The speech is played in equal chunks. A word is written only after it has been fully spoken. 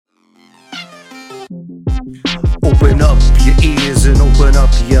Open up your ears and open up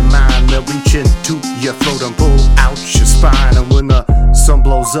your mind. They'll reach into your throat and pull out your spine. And when the sun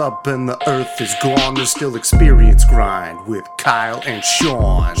blows up and the earth is gone, there's still experience grind with Kyle and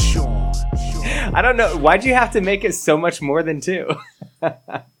Sean. I don't know. Why'd you have to make it so much more than 2?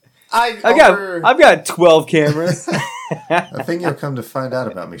 I've got 12 cameras. A thing you'll come to find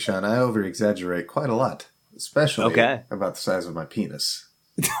out about me, Sean, I over-exaggerate quite a lot. Especially about the size of my penis.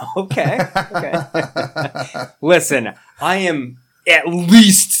 Okay. Listen, I am at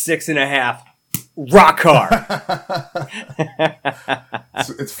least 6.5. Rock hard.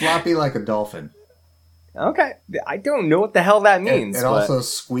 It's floppy like a dolphin. Okay. I don't know what the hell that means. It also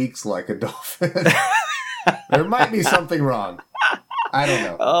squeaks like a dolphin. There might be something wrong. I don't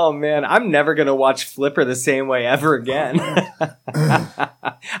know. Oh, man. I'm never going to watch Flipper the same way ever again. I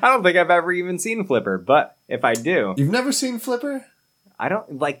don't think I've ever even seen Flipper, but if I do... You've never seen Flipper? I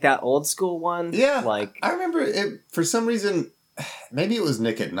don't like that old school one. Yeah. I remember it, for some reason, maybe it was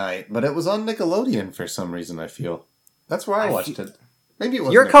Nick at Night, but it was on Nickelodeon for some reason, I feel. That's where I watched it. Maybe it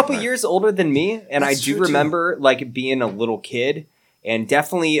was. You're a couple years older than me, and I do remember being a little kid. And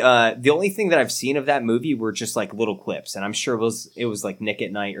definitely, the only thing that I've seen of that movie were just little clips, and I'm sure it was like Nick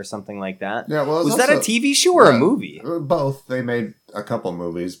at Night or something like that. Yeah, well, was that a TV show or a movie? Both. They made a couple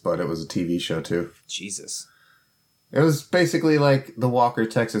movies, but it was a TV show too. Jesus. It was basically like the Walker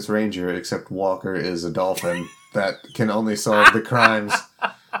Texas Ranger, except Walker is a dolphin that can only solve the crimes.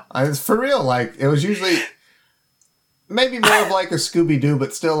 It's for real. It was usually maybe more of like a Scooby-Doo,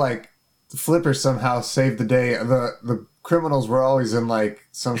 but still Flipper somehow saved the day. The criminals were always in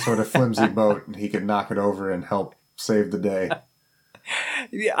some sort of flimsy boat, and he could knock it over and help save the day.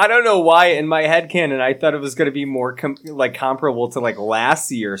 I don't know why in my headcanon I thought it was going to be more comparable to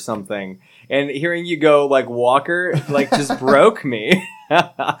Lassie or something. And hearing you go Walker just broke me.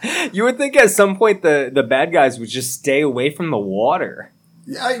 You would think at some point the bad guys would just stay away from the water.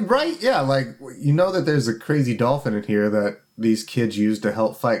 Yeah, right? Yeah, that there's a crazy dolphin in here that these kids use to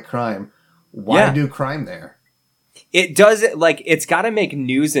help fight crime. Why do crime there? It does it it's got to make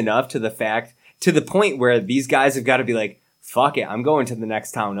news enough to the point where these guys have got to be fuck it, I'm going to the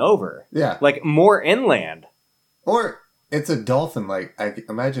next town over. Yeah. More inland. Or it's a dolphin. I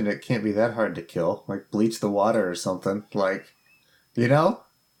imagine it can't be that hard to kill. Bleach the water or something.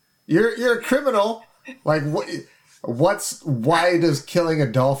 You're a criminal. Why does killing a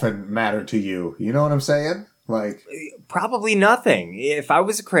dolphin matter to you? You know what I'm saying? Probably nothing. If I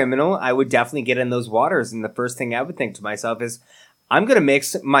was a criminal, I would definitely get in those waters, and the first thing I would think to myself is, I'm going to make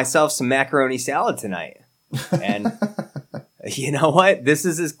myself some macaroni salad tonight. And you know what? This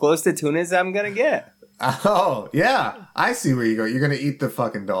is as close to tuna as I'm going to get. Oh, yeah. I see where you go. You're going to eat the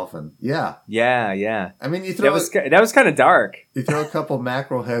fucking dolphin. Yeah. Yeah. I mean, you throw that was kind of dark. You throw a couple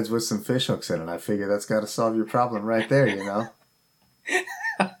mackerel heads with some fish hooks in it. I figure that's got to solve your problem right there, you know?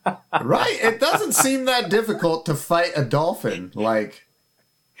 Right? It doesn't seem that difficult to fight a dolphin.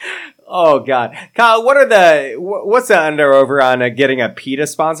 Oh, God. Kyle, what's the under over on getting a PETA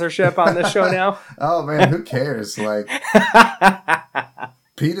sponsorship on this show now? Oh, man, who cares?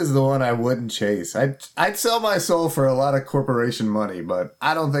 PETA's the one I wouldn't chase. I'd sell my soul for a lot of corporation money, but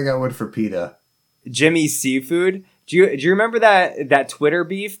I don't think I would for PETA. Jimmy Seafood? Do you remember that Twitter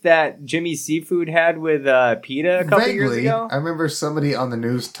beef that Jimmy Seafood had with PETA a couple years ago? I remember somebody on the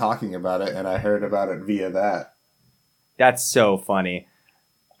news talking about it, and I heard about it via that. That's so funny.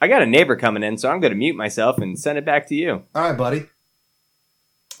 I got a neighbor coming in, so I'm going to mute myself and send it back to you. All right, buddy.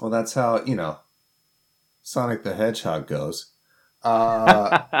 Well, that's how, Sonic the Hedgehog goes.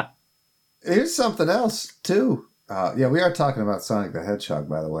 Here's something else, too. We are talking about Sonic the Hedgehog,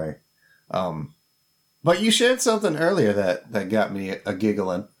 by the way. But you shared something earlier that got me a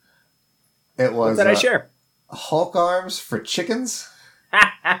giggling. It was... What did I share? Hulk arms for chickens.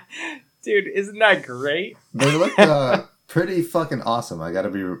 Dude, isn't that great? They look pretty fucking awesome. I gotta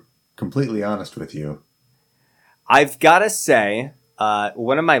be completely honest with you. I've gotta say,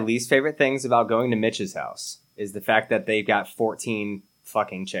 one of my least favorite things about going to Mitch's house is the fact that they've got 14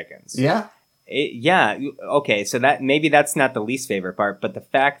 fucking chickens. Yeah? Yeah. Okay, so maybe that's not the least favorite part, but the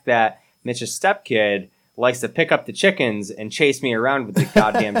fact that Mitch's stepkid likes to pick up the chickens and chase me around with the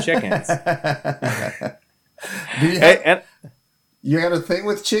goddamn chickens. You got a thing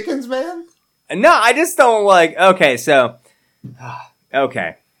with chickens, man? No, I just don't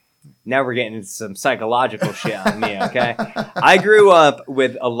okay. Now we're getting into some psychological shit on me, okay? I grew up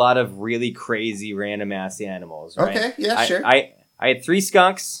with a lot of really crazy random ass animals, right? Okay, yeah, sure. I had 3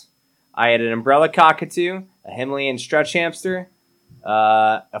 skunks, I had an umbrella cockatoo, a Himalayan stretch hamster,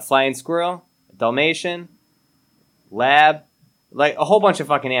 a flying squirrel, a Dalmatian, lab, like a whole bunch of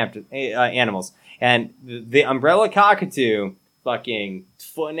fucking animals. And the umbrella cockatoo, fucking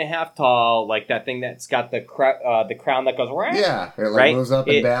 1.5 feet tall, like that thing that's got the crown that goes around. Yeah, it like right? moves up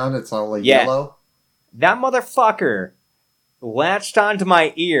and down. It's all like yellow. That motherfucker latched onto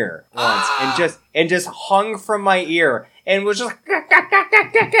my ear once and just hung from my ear and was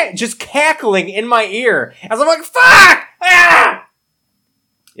just cackling in my ear as I'm like, fuck! Ah!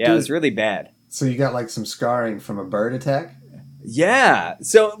 Yeah, Dude, it was really bad. So you got like some scarring from a bird attack? Yeah.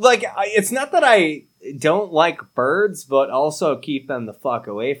 So like, it's not that I don't like birds, but also keep them the fuck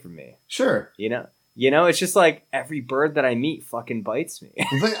away from me. Sure. You know, it's just like every bird that I meet fucking bites me.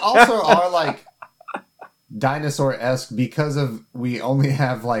 They also are like dinosaur-esque because we only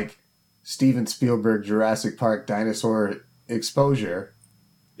have like Steven Spielberg Jurassic Park dinosaur exposure.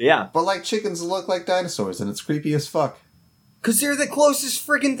 Yeah. But like chickens look like dinosaurs and it's creepy as fuck. Because they're the closest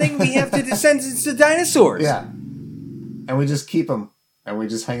friggin' thing we have to descendants to dinosaurs. Yeah. And we just keep them and we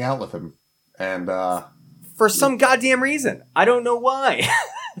just hang out with them. And for some goddamn reason. I don't know why.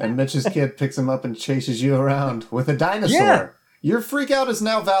 and Mitch's kid picks him up and chases you around with a dinosaur. Yeah. Your freak out is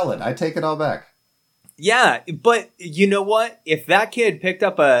now valid. I take it all back. Yeah, but you know what? If that kid picked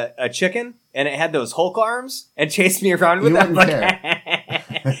up a chicken and it had those Hulk arms and chased me around with them,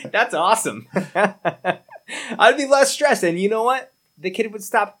 like, that's awesome. I'd be less stressed. And you know what? The kid would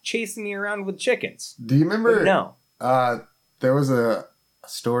stop chasing me around with chickens. Do you remember? No. There was a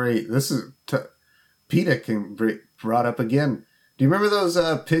story. This is PETA can brought up again. Do you remember those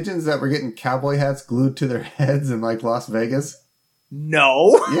pigeons that were getting cowboy hats glued to their heads in like Las Vegas?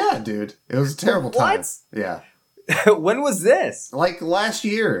 No. Yeah, dude. It was a terrible time. What? Yeah. When was this? Like last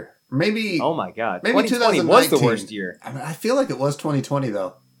year. Maybe. Oh my god. Maybe 2020 was the worst year. I mean, I feel like it was 2020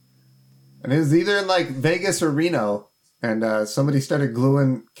 though. And it was either in like Vegas or Reno. And somebody started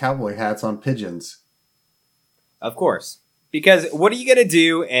gluing cowboy hats on pigeons. Of course. Because what are you going to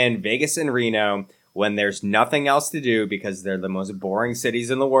do in Vegas and Reno when there's nothing else to do because they're the most boring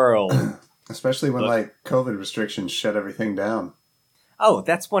cities in the world? Especially when like COVID restrictions shut everything down. Oh,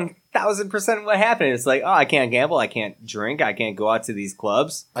 that's 1,000% what happened. It's like, oh, I can't gamble, I can't drink, I can't go out to these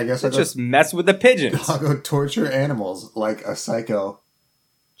clubs. I guess Let's just mess with the pigeons. I'll go torture animals like a psycho.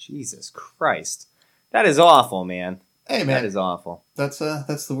 Jesus Christ. That is awful, man. Hey, man. That is awful. That's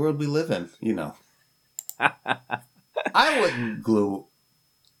the world we live in, you know. I wouldn't glue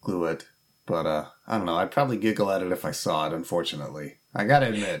it, but I don't know. I'd probably giggle at it if I saw it, unfortunately. I gotta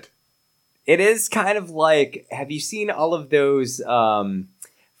admit. It is kind of like, have you seen all of those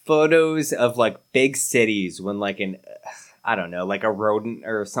photos of like big cities when like I don't know, like a rodent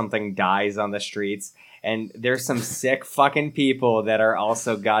or something dies on the streets? And there's some sick fucking people that are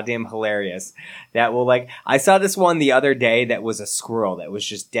also goddamn hilarious that will like, I saw this one the other day that was a squirrel that was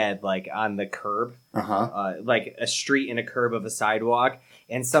just dead, like on the curb, like a street and a curb of a sidewalk.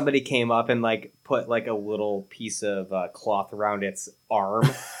 And somebody came up and like put like a little piece of cloth around its arm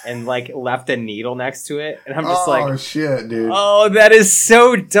and like left a needle next to it. And I'm just oh shit, dude. Oh, that is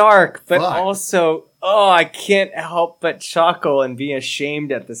so dark, but Fuck. Also, oh, I can't help but chuckle and be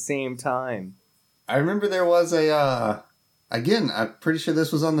ashamed at the same time. I remember there was again, I'm pretty sure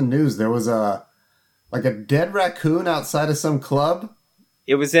this was on the news. There was like a dead raccoon outside of some club.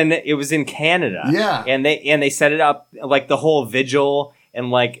 It was in Canada. Yeah. And they set it up like the whole vigil and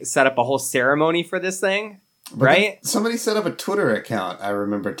like set up a whole ceremony for this thing. But right? Somebody set up a Twitter account, I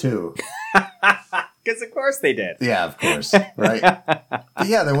remember too. Because of course they did. Yeah, of course. Right. But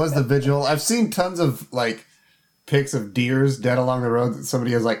yeah, there was the vigil. I've seen tons of like pics of deers dead along the road that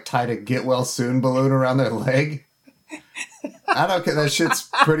somebody has like tied a get well soon balloon around their leg. I don't care. That shit's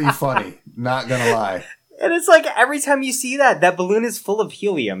pretty funny. Not gonna lie. And it's like every time you see that balloon is full of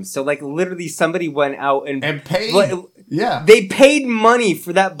helium. So like literally somebody went out and paid. Yeah. They paid money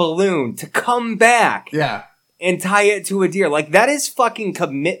for that balloon to come back. Yeah. And tie it to a deer. Like that is fucking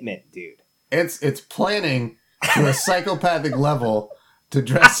commitment, dude. It's planning to a psychopathic level to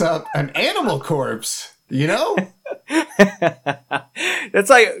dress up an animal corpse. You know? That's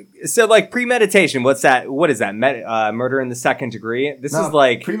like, so like premeditation. What's that? What is that? Murder in the second degree? This is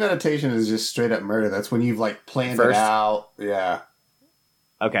like. Premeditation is just straight up murder. That's when you've like planned it out. Yeah.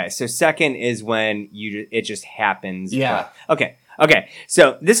 Okay. So second is when it just happens. Yeah. Okay.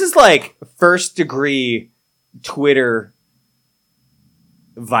 So this is like first degree Twitter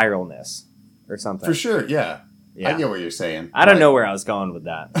viralness or something. For sure. Yeah. I get what you're saying. I don't know where I was going with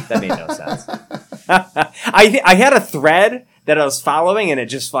that. That made no sense. I had a thread that I was following and it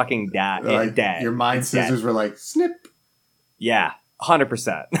just fucking died. Like, dead. Your mind scissors were like, snip. Yeah,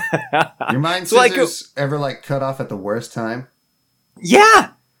 100%. Your mind scissors ever like cut off at the worst time?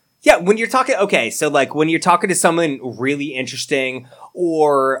 Yeah. Yeah, when you're talking, okay, so like when you're talking to someone really interesting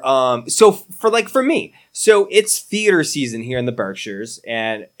or, so for me, so it's theater season here in the Berkshires,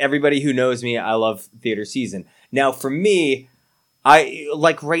 and everybody who knows me, I love theater season. Now for me, I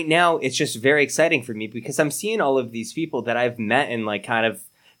like right now, it's just very exciting for me because I'm seeing all of these people that I've met and like kind of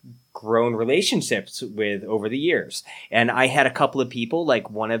grown relationships with over the years. And I had a couple of people, like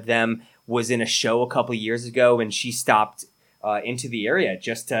one of them was in a show a couple of years ago and she stopped into the area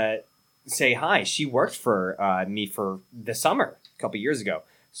just to say hi. She worked for me for the summer a couple of years ago.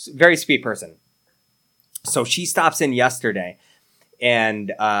 Very sweet person. So she stops in yesterday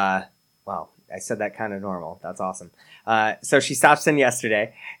and, wow, I said that kind of normal. That's awesome. So she stops in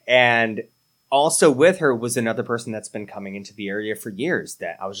yesterday and also with her was another person that's been coming into the area for years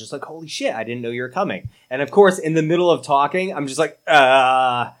that I was just like, holy shit, I didn't know you were coming. And of course, in the middle of talking, I'm just like,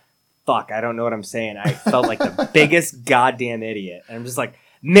 fuck, I don't know what I'm saying. I felt like the biggest goddamn idiot. And I'm just like,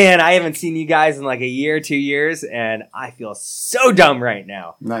 man, I haven't seen you guys in like a year, 2 years, and I feel so dumb right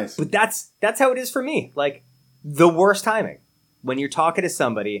now. Nice. But that's how it is for me. Like, the worst timing. When you're talking to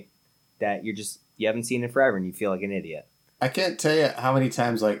somebody that you haven't seen in forever and you feel like an idiot. I can't tell you how many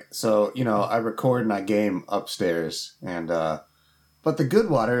times, like, so, you know, I record and I game upstairs, and, but the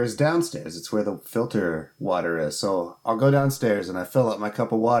good water is downstairs. It's where the filter water is. So I'll go downstairs and I fill up my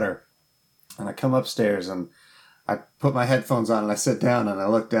cup of water, and I come upstairs and I put my headphones on and I sit down and I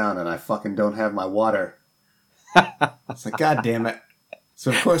look down and I fucking don't have my water. It's like, God damn it.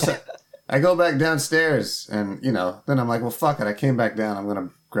 So, of course, I go back downstairs and, you know, then I'm like, well, fuck it. I came back down. I'm going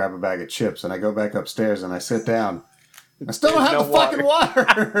to grab a bag of chips. And I go back upstairs and I sit down. I still don't have the fucking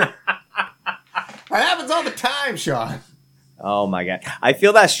water. That happens all the time, Sean. Oh, my God. I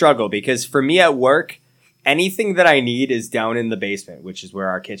feel that struggle because for me at work, anything that I need is down in the basement, which is where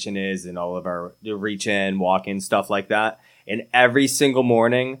our kitchen is and all of our reach in, walk in, stuff like that. And every single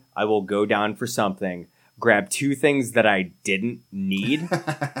morning, I will go down for something, grab 2 things that I didn't need,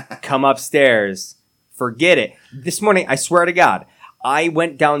 come upstairs, forget it. This morning, I swear to God, I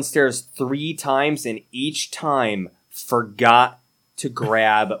went downstairs 3 times and each time forgot to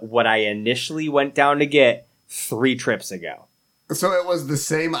grab what I initially went down to get 3 trips ago. So it was the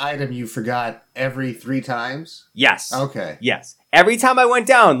same item you forgot every 3 times? Yes. Okay. Yes. Every time I went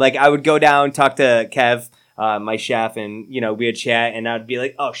down, like I would go down, talk to Kev, my chef, and, you know, we would chat, and I'd be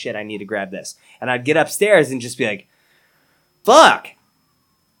like, oh shit, I need to grab this. And I'd get upstairs and just be like, fuck,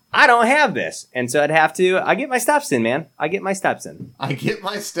 I don't have this. And so I get my steps in, man. I get my steps in.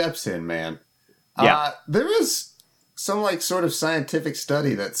 Yeah. There is some like sort of scientific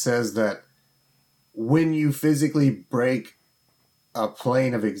study that says that when you physically break a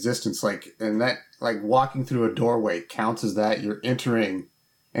plane of existence, like, and that, like, walking through a doorway counts as that, you're entering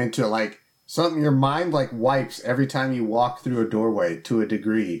into, like, something, your mind, like, wipes every time you walk through a doorway to a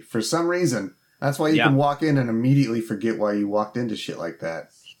degree. For some reason, that's why you can walk in and immediately forget why you walked into shit like that.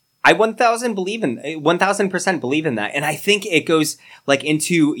 I 1000% believe in that. And I think it goes, like,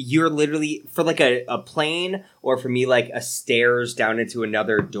 into, you're literally, for, like, a plane, or for me, like, a stairs down into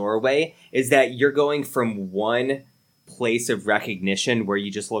another doorway, is that you're going from one place of recognition where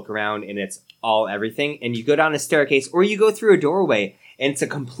you just look around and it's all everything, and you go down a staircase or you go through a doorway and it's a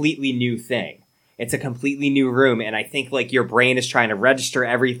completely new thing. It's a completely new room, and I think like your brain is trying to register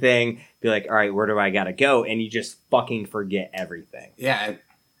everything, be like, all right, where do I gotta go? And you just fucking forget everything. Yeah,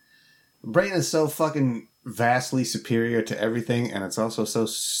 brain is so fucking vastly superior to everything, and it's also so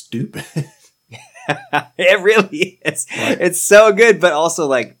stupid. It really is. Like, it's so good, but also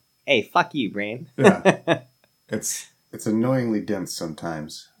like, hey, fuck you, brain. Yeah. It's annoyingly dense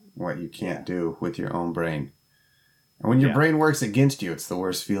sometimes, what you can't do with your own brain. And when your brain works against you, it's the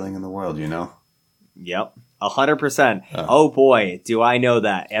worst feeling in the world, you know? Yep. 100%. Oh boy, do I know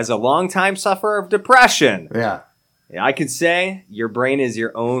that. As a longtime sufferer of depression. Yeah. I could say your brain is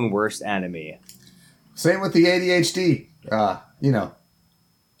your own worst enemy. Same with the ADHD. You know.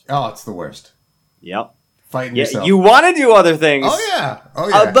 Oh, it's the worst. Yep. Fighting yourself. You want to do other things. Oh,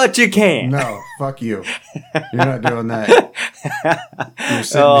 yeah. But you can't. No, fuck you. You're not doing that. You're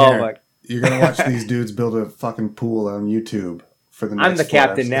sitting here. You're going to watch these dudes build a fucking pool on YouTube for the next I'm the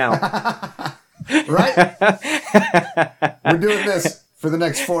captain now. Right? We're doing this for the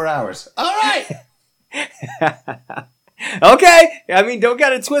next 4 hours. All right. Okay. I mean, don't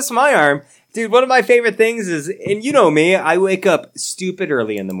gotta twist my arm. Dude, one of my favorite things is, and you know me, I wake up stupid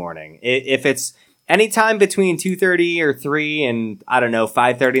early in the morning. If it's anytime between 2:30 or 3 and, I don't know,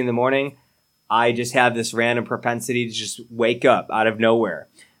 5:30 in the morning, I just have this random propensity to just wake up out of nowhere.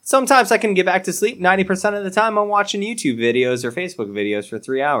 Sometimes I can get back to sleep. 90% of the time I'm watching YouTube videos or Facebook videos for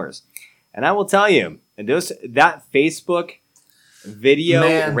 3 hours. And I will tell you, that Facebook video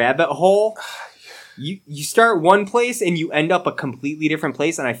Man. rabbit hole. You start one place and you end up a completely different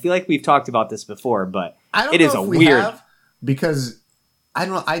place. And I feel like we've talked about this before, but I don't it know is if a we weird. have, because I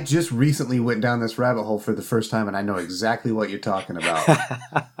don't know. I just recently went down this rabbit hole for the first time, and I know exactly what you're talking about.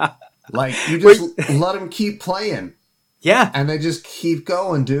 Like, you just let them keep playing, Yeah. and they just keep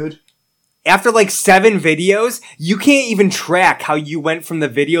going, dude. After like 7 videos, you can't even track how you went from the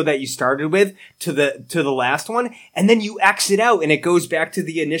video that you started with to the last one, and then you exit out and it goes back to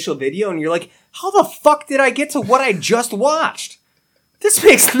the initial video, and you're like, how the fuck did I get to what I just watched? This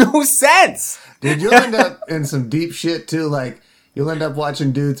makes no sense. Dude, you'll end up in some deep shit too. Like, you'll end up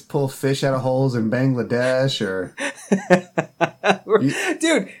watching dudes pull fish out of holes in Bangladesh, or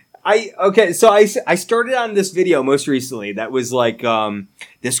Dude, so I started on this video most recently that was like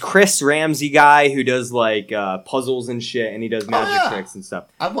this Chris Ramsey guy who does like puzzles and shit, and he does magic tricks and stuff.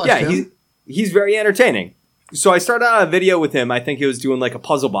 I've watched him. He's very entertaining. So I started on a video with him. I think he was doing like a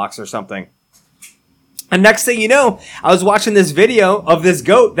puzzle box or something. And next thing you know, I was watching this video of this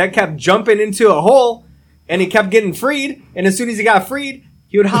goat that kept jumping into a hole, and he kept getting freed. And as soon as he got freed,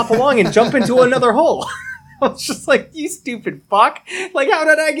 he would hop along and jump into another hole. I was just like, you stupid fuck. Like, how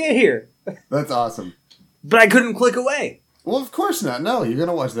did I get here? That's awesome. But I couldn't click away. Well, of course not. No, you're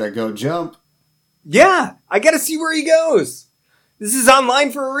gonna watch that goat jump. Yeah, I gotta see where he goes. This is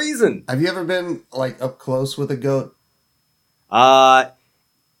online for a reason. Have you ever been like up close with a goat?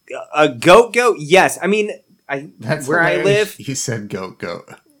 A goat? Yes. I mean, That's where I hilarious. live. You said goat.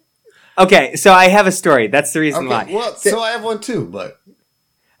 Okay, so I have a story. That's the reason why. Well, so I have one too, but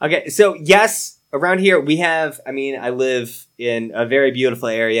Okay, so yes, around here we have, I live in a very beautiful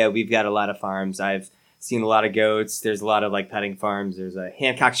area. We've got a lot of farms. I've seen a lot of goats. There's a lot of like petting farms. There's a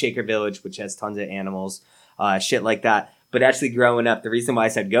Hancock Shaker Village, which has tons of animals, shit like that. But actually growing up, the reason why I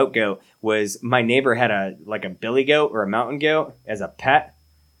said goat was my neighbor had a billy goat or a mountain goat as a pet.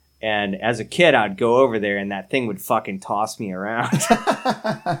 And as a kid, I'd go over there and that thing would fucking toss me around.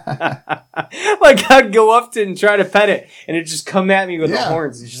 Like, I'd go up to it and try to pet it, and it'd just come at me with the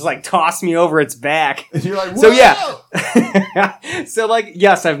horns and just, like, toss me over its back. you're like, whoa! So, yeah. So, like,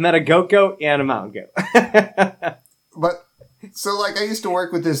 yes, I've met a goat and a mountain goat. But, so, like, I used to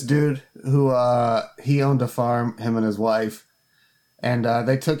work with this dude who, he owned a farm, him and his wife, and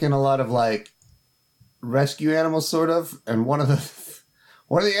they took in a lot of, like, rescue animals, sort of, and one of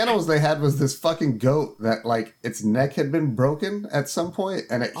the animals they had was this fucking goat that, like, its neck had been broken at some point,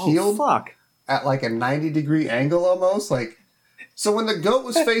 and it healed at, like, a 90-degree angle almost. Like, so when the goat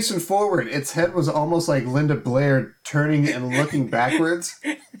was facing forward, its head was almost like Linda Blair turning and looking backwards.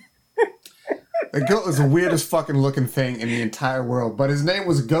 The goat was the weirdest fucking looking thing in the entire world, but his name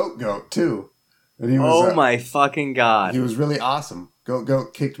was Goat, too. And he was, my fucking God. He was really awesome.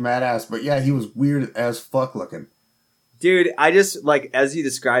 Goat kicked mad ass, but yeah, he was weird as fuck looking. Dude, I just, like, as you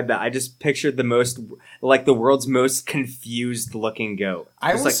described that, I just pictured the world's most confused looking goat.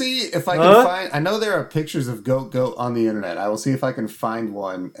 I will see if I can find, I know there are pictures of goat on the internet. I will see if I can find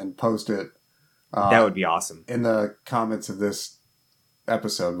one and post it. That would be awesome. In the comments of this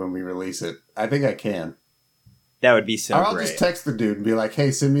episode when we release it. I think I can. That would be so great. Or I'll just text the dude and be like,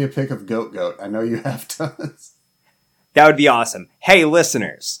 hey, send me a pic of goat. I know you have tons. That would be awesome. Hey,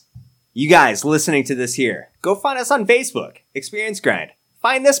 listeners. You guys listening to this here, go find us on Facebook, Experience Grind.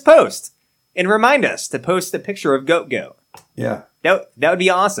 Find this post and remind us to post a picture of Goat. Yeah. That would be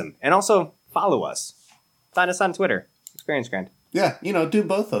awesome. And also follow us. Find us on Twitter, Experience Grind. Yeah, do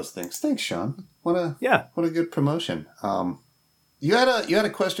both those things. Thanks, Sean. What a good promotion. You had a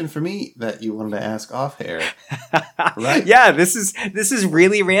question for me that you wanted to ask off air, right? Yeah, this is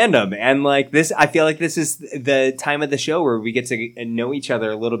really random, and like this, I feel like this is the time of the show where we get to know each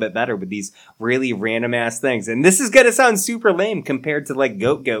other a little bit better with these really random ass things. And this is gonna sound super lame compared to like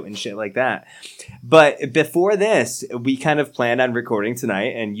Goat and shit like that. But before this, we kind of planned on recording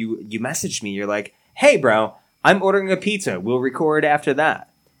tonight, and you messaged me. You're like, "Hey, bro, I'm ordering a pizza. We'll record after that."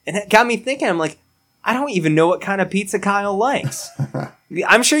 And it got me thinking. I'm like, I don't even know what kind of pizza Kyle likes.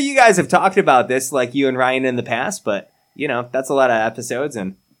 I'm sure you guys have talked about this, like you and Ryan in the past, but, that's a lot of episodes,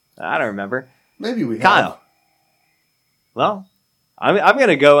 and I don't remember. Maybe we have. Kyle. Well, I'm going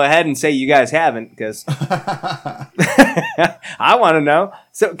to go ahead and say you guys haven't, because I want to know.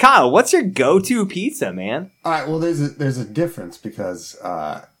 So, Kyle, what's your go-to pizza, man? All right, well, there's a difference, because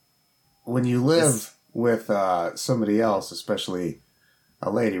when you live with somebody else, especially a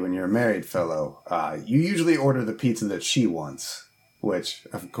lady, when you're a married fellow, you usually order the pizza that she wants, which,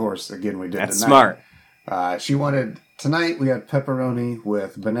 of course, again, we did That's tonight. Smart. She wanted, tonight we had pepperoni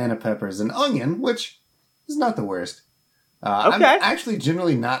with banana peppers and onion, which is not the worst. Okay. I'm actually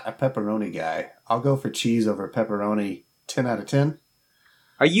generally not a pepperoni guy. I'll go for cheese over pepperoni 10 out of 10.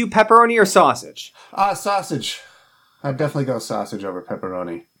 Are you pepperoni or sausage? Sausage. I'd definitely go sausage over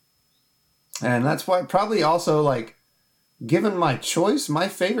pepperoni. And that's why probably also, like, given my choice, my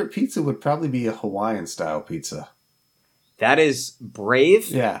favorite pizza would probably be a Hawaiian-style pizza. That is brave.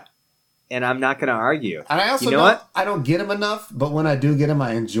 Yeah. And I'm not going to argue. And I also what? I don't get them enough, but when I do get them,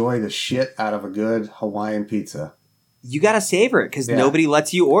 I enjoy the shit out of a good Hawaiian pizza. You got to savor it because nobody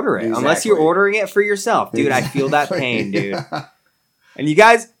lets you order it. Exactly. Unless you're ordering it for yourself. Dude, I feel that pain, dude. And you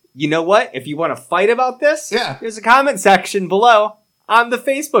guys, you know what? If you want to fight about this, there's a comment section below on the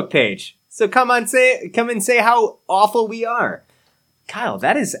Facebook page. So come and say how awful we are. Kyle,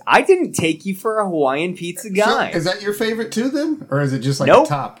 I didn't take you for a Hawaiian pizza guy. So is that your favorite too then? Or is it just like nope. a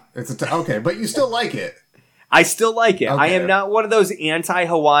top? It's okay, but you still like it. I still like it. Okay. I am not one of those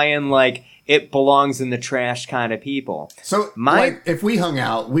anti-Hawaiian, like, it belongs in the trash kind of people. So, like, if we hung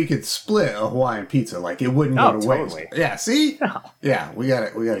out, we could split a Hawaiian pizza. Like, it wouldn't go to waste. Yeah, see? No. Yeah, we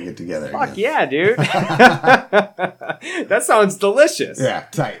gotta get together. Fuck yeah, dude. That sounds delicious. Yeah,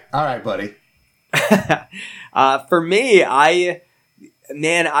 tight. All right, buddy. For me,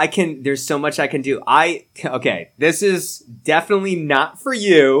 there's so much I can do. This is definitely not for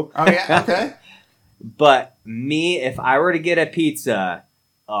you. Oh, yeah, okay. But me, if I were to get a pizza,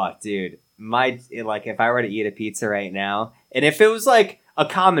 oh, dude, if I were to eat a pizza right now, and if it was like a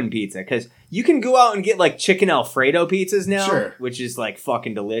common pizza, because you can go out and get like chicken Alfredo pizzas now, which is like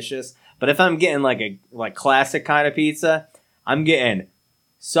fucking delicious. But if I'm getting like a classic kind of pizza, I'm getting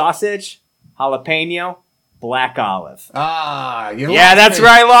sausage, jalapeno, black olive. That's where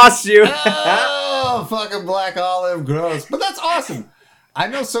I lost you. Oh, fucking black olive, gross. But that's awesome. I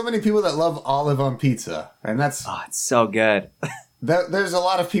know so many people that love olive on pizza, and that's... Oh, it's so good. There's a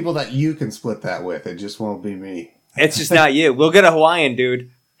lot of people that you can split that with. It just won't be me. It's just not you. We'll get a Hawaiian, dude.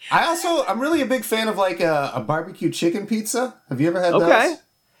 I'm really a big fan of, like, a barbecue chicken pizza. Have you ever had those?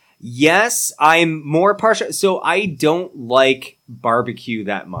 Yes, I'm more partial. So I don't like barbecue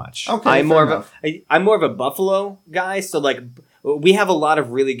that much. Okay, I'm more of a buffalo guy. So, like... We have a lot of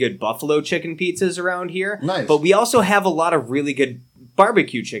really good buffalo chicken pizzas around here. Nice. But we also have a lot of really good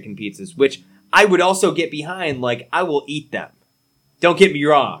barbecue chicken pizzas, which I would also get behind. Like, I will eat them. Don't get me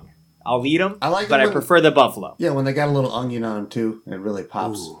wrong. I'll eat them, I prefer the buffalo. Yeah, when they got a little onion on them, too. It really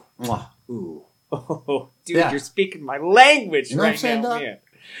pops. Ooh. Mwah. Ooh. Oh, dude, you're speaking my language right now, man.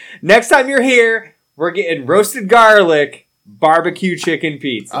 Next time you're here, we're getting roasted garlic barbecue chicken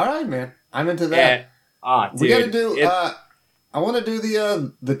pizza. All right, man. I'm into that. Dude. We got to do... I want to do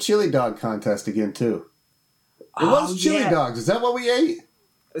the chili dog contest again, too. It was chili dogs. Is that what we ate?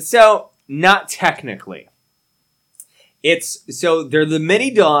 So, not technically. They're the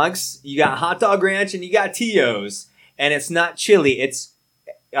mini dogs. You got hot dog ranch and you got Tio's. And it's not chili. It's,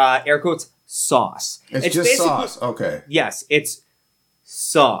 air quotes, sauce. It's just sauce. Okay. Yes, it's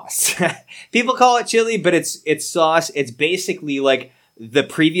sauce. People call it chili, but it's sauce. It's basically like the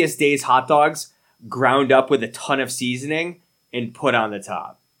previous day's hot dogs ground up with a ton of seasoning and put on the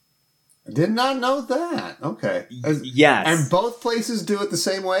top. I did not know that. Okay. Yes. And both places do it the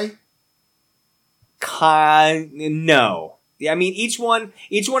same way? No. I mean, each one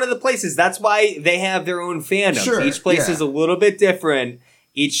of the places, that's why they have their own fandoms. Sure, each place is a little bit different.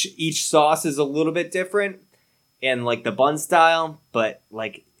 Each sauce is a little bit different. And like the bun style, but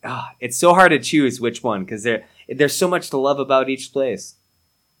like, it's so hard to choose which one because there's so much to love about each place.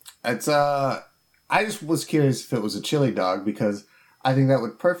 It's, I just was curious if it was a chili dog because I think that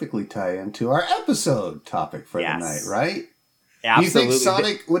would perfectly tie into our episode topic for the night, right? Absolutely. Do you think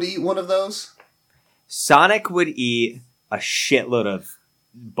Sonic would eat one of those? Sonic would eat a shitload of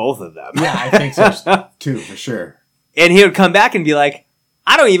both of them. Yeah, I think so too, for sure. And he would come back and be like,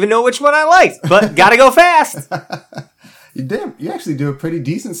 I don't even know which one I liked, but gotta go fast. You actually do a pretty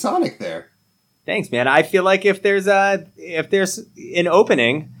decent Sonic there. Thanks, man. I feel like if there's an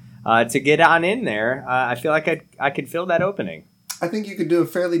opening to get on in there, I feel like I could fill that opening. I think you could do a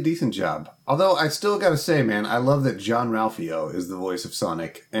fairly decent job. Although I still gotta say, man, I love that John Ralphio is the voice of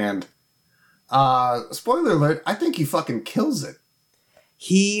Sonic. And, spoiler alert, I think he fucking kills it.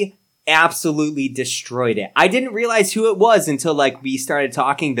 He absolutely destroyed it. I didn't realize who it was until like we started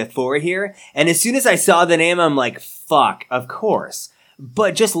talking before here. And as soon as I saw the name, I'm like, fuck, of course.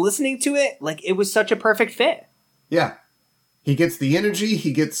 But just listening to it, like it was such a perfect fit. Yeah. He gets the energy,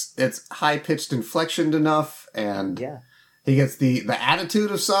 it's high-pitched inflectioned enough, and he gets the attitude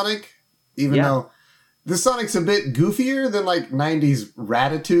of Sonic, even though this Sonic's a bit goofier than, like, 90s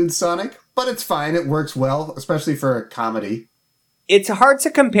Ratitude Sonic, but it's fine, it works well, especially for a comedy. It's hard to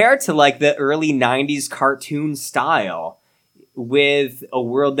compare to, like, the early 90s cartoon style. with a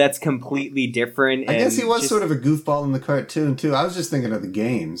world that's completely different. I guess he was sort of a goofball in the cartoon too. I was just thinking of the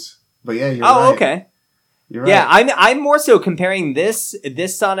games, but yeah, you're right. Oh, okay. You're right. Yeah, I'm more so comparing this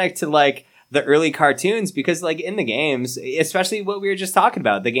Sonic to like the early cartoons because like in the games, especially what we were just talking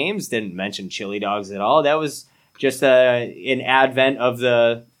about, the games didn't mention chili dogs at all. That was just an advent of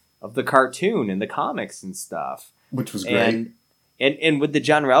the cartoon and the comics and stuff, which was great. And with the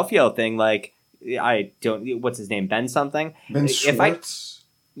John Ralphio thing, like what's his name, Ben something, Ben Schwartz.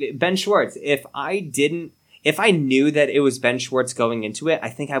 Ben Schwartz. If I knew that it was Ben Schwartz going into it, I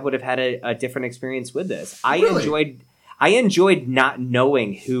think I would have had a different experience with this. I enjoyed not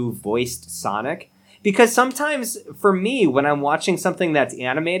knowing who voiced Sonic, because sometimes for me, when I'm watching something that's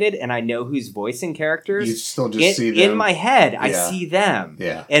animated and I know who's voicing characters, you still just see them in my head. I see them,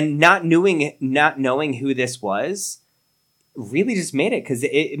 and not knowing who this was really just made it, because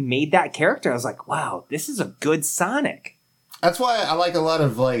it made that character. I was like, wow, this is a good Sonic. That's why I like a lot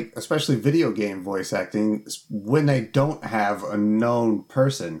of, like, especially video game voice acting when they don't have a known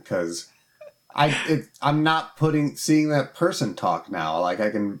person, because I'm not seeing that person talk now. Like, I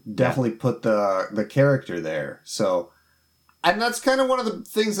can definitely put the character there. So, and that's kind of one of the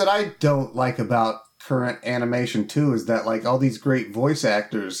things that I don't like about current animation too, is that like all these great voice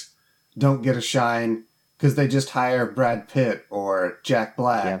actors don't get a shine because they just hire Brad Pitt or Jack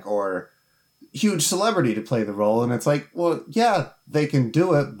Black or huge celebrity to play the role, and it's like, well, yeah, they can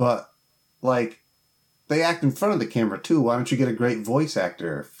do it, but like they act in front of the camera too. Why don't you get a great voice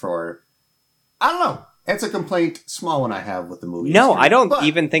actor for? I don't know. It's a complaint, small one I have with the movie. No, I don't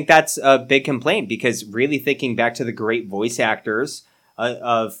even think that's a big complaint, because really thinking back to the great voice actors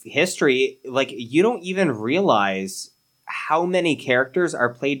of history, like you don't even realize how many characters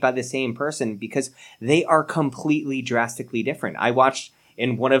are played by the same person, because they are completely drastically different. I watched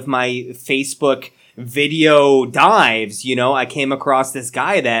in one of my Facebook video dives, I came across this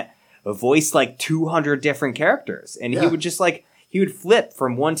guy that voiced like 200 different characters, and he would just like, he would flip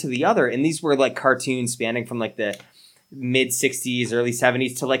from one to the other. And these were like cartoons spanning from like the mid 60s, early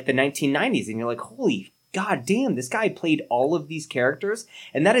 70s to like the 1990s. And you're like, holy god damn, this guy played all of these characters.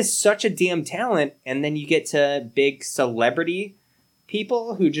 And that is such a damn talent. And then you get to big celebrity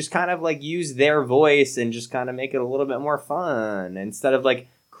people who just kind of like use their voice and just kind of make it a little bit more fun instead of like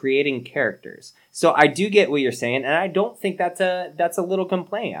creating characters. So I do get what you're saying, and I don't think that's a little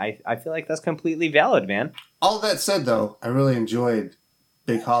complaint. I feel like that's completely valid, man. All that said, though, I really enjoyed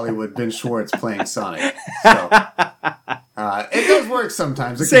Big Hollywood Ben Schwartz playing Sonic. So it does work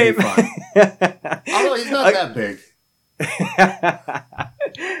sometimes. It can be fun. Although he's not that big.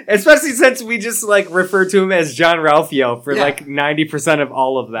 Especially since we just like refer to him as John Ralphio for like 90% of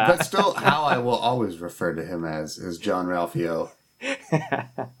all of that. That's still how I will always refer to him as John Ralphio.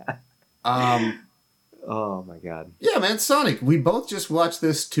 Oh my god. Yeah, man, Sonic. We both just watched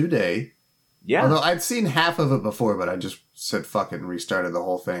this today. Yeah. Although I'd seen half of it before, but I just said fuck it and restarted the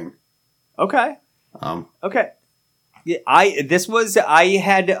whole thing. Okay. Okay. Yeah,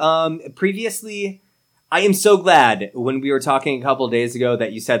 previously. I am so glad when we were talking a couple of days ago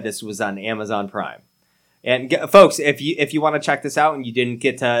that you said this was on Amazon Prime. And folks, if you want to check this out and you didn't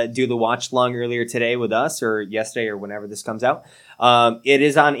get to do the watch long earlier today with us or yesterday or whenever this comes out, it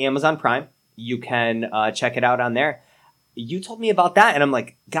is on Amazon Prime. You can check it out on there. You told me about that, and I'm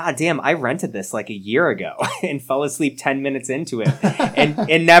like, God damn, I rented this like a year ago and fell asleep 10 minutes into it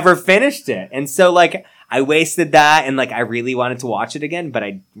and never finished it. And so like I wasted that, and like I really wanted to watch it again, but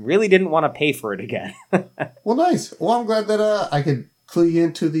I really didn't want to pay for it again. Well, nice. Well, I'm glad that I could clue you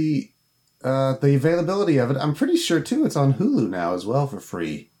into the availability of it. I'm pretty sure too it's on Hulu now as well for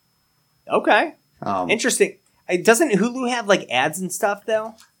free. Okay. Interesting. Doesn't Hulu have like ads and stuff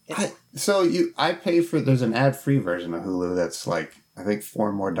though? I pay for, there's an ad-free version of Hulu that's like, I think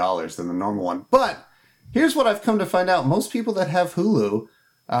 $4 more than the normal one. But here's what I've come to find out. Most people that have Hulu,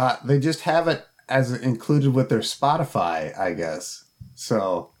 they just have it as included with their Spotify, I guess.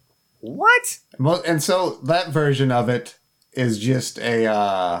 So. What? And so that version of it is just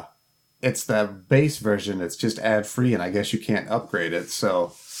it's the base version. It's just ad-free, and I guess you can't upgrade it.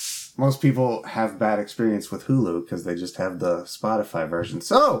 So most people have bad experience with Hulu because they just have the Spotify version.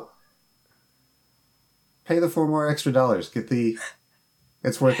 So pay the $4 more extra.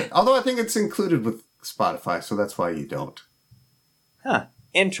 It's worth it. Although I think it's included with Spotify, so that's why you don't. Huh.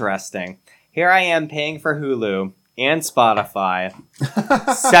 Interesting. Here I am paying for Hulu and Spotify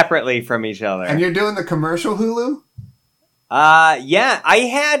separately from each other. And you're doing the commercial Hulu? Yeah. I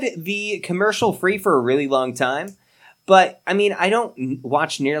had the commercial free for a really long time. But, I mean, I don't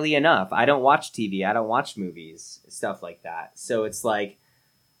watch nearly enough. I don't watch TV. I don't watch movies, stuff like that. So it's like,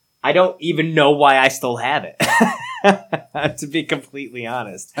 I don't even know why I still have it. To be completely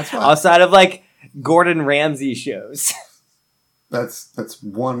honest. That's why. Outside of like Gordon Ramsay shows. That's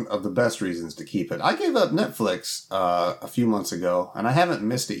one of the best reasons to keep it. I gave up Netflix a few months ago, and I haven't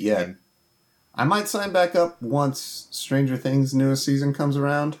missed it yet. I might sign back up once Stranger Things' newest season comes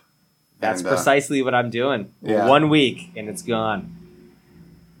around. That's precisely what I'm doing. Yeah. 1 week, and it's gone.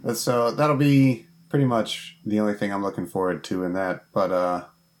 So that'll be pretty much the only thing I'm looking forward to in that. But,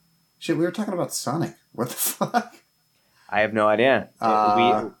 shit, we were talking about Sonic. What the fuck? I have no idea.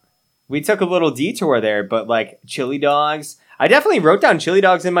 We took a little detour there, but like chili dogs. I definitely wrote down chili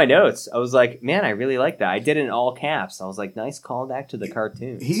dogs in my notes. I was like, man, I really like that. I did it in all caps. I was like, nice callback to the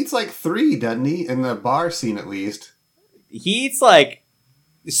cartoon. He eats like 3, doesn't he? In the bar scene, at least. He eats like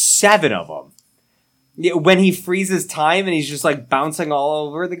 7 of them. Yeah, when he freezes time and he's just like bouncing all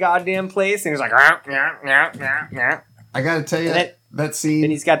over the goddamn place, and he's like, "Rah, rah, rah, rah, rah." I gotta tell you, that scene...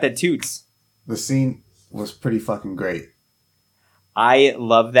 And he's got the toots. The scene was pretty fucking great. I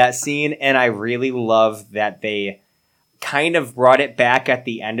love that scene, and I really love that they kind of brought it back at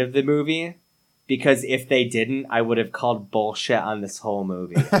the end of the movie, because if they didn't, I would have called bullshit on this whole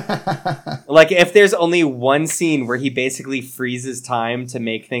movie. Like, if there's only one scene where he basically freezes time to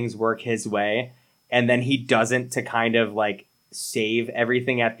make things work his way, and then he doesn't to kind of, like, save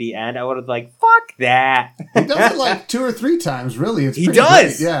everything at the end, I would have like, fuck that. He does it like 2 or 3 times, really. It's he pretty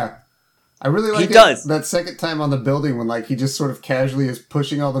does. Great. Yeah. I really like that second time on the building when like he just sort of casually is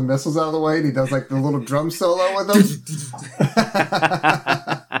pushing all the missiles out of the way and he does like the little drum solo with them.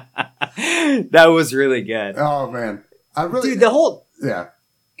 That was really good. Oh man. Dude, the whole... Yeah.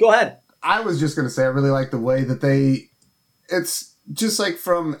 Go ahead. I was just going to say I really like the way that it's just like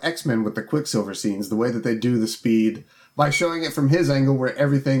from X-Men with the Quicksilver scenes, the way that they do the speed by showing it from his angle where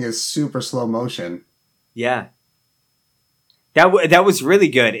everything is super slow motion. Yeah. That was really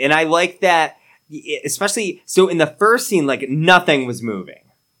good. And I like that, especially, so in the first scene, like, nothing was moving.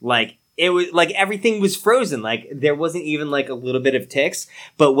 Like, it was, like, everything was frozen. Like, there wasn't even, like, a little bit of ticks.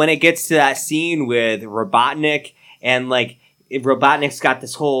 But when it gets to that scene with Robotnik, and, like, Robotnik's got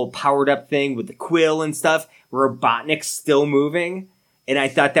this whole powered up thing with the quill and stuff, Robotnik's still moving. And I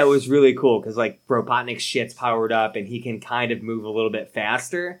thought that was really cool, because, like, Robotnik's shit's powered up, and he can kind of move a little bit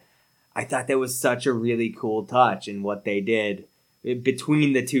faster. I thought that was such a really cool touch in what they did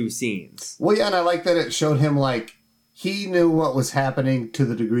between the two scenes. Well, yeah, and I like that it showed him, like, he knew what was happening to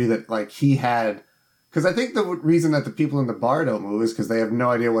the degree that, like, he had... Because I think the reason that the people in the bar don't move is because they have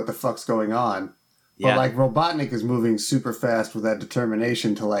no idea what the fuck's going on. Yeah. But, like, Robotnik is moving super fast with that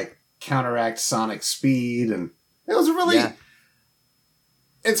determination to, like, counteract Sonic's speed, and it was really... Yeah.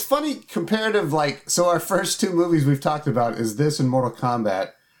 It's funny, comparative, like... So our first 2 movies we've talked about is this and Mortal Kombat.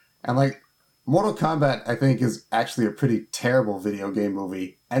 And, like, Mortal Kombat, I think, is actually a pretty terrible video game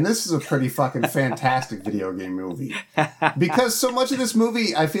movie. And this is a pretty fucking fantastic video game movie. Because so much of this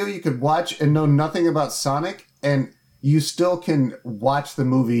movie, I feel you could watch and know nothing about Sonic, and you still can watch the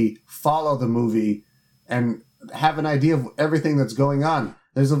movie, follow the movie, and have an idea of everything that's going on.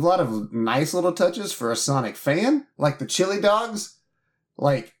 There's a lot of nice little touches for a Sonic fan, like the chili dogs.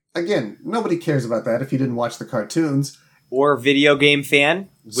 Like, again, nobody cares about that if you didn't watch the cartoons. Or video game fan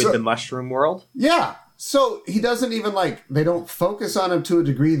with the Mushroom World. Yeah. So he doesn't even like, they don't focus on him to a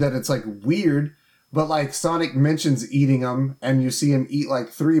degree that it's like weird, but like Sonic mentions eating them and you see him eat like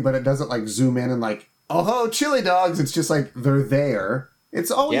 3, but it doesn't like zoom in and like, oh, chili dogs. It's just like they're there.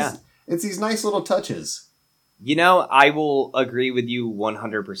 It's always, it's these nice little touches. You know, I will agree with you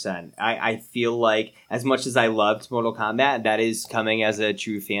 100%. I feel like as much as I loved Mortal Kombat, that is coming as a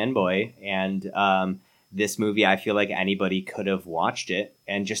true fanboy. And, this movie, I feel like anybody could have watched it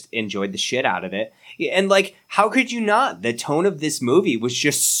and just enjoyed the shit out of it. And, like, how could you not? The tone of this movie was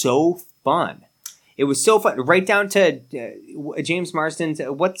just so fun. It was so fun. Right down to James Marsden's...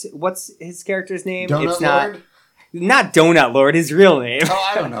 What's his character's name? Donut Lord? Not Donut Lord, his real name. Oh,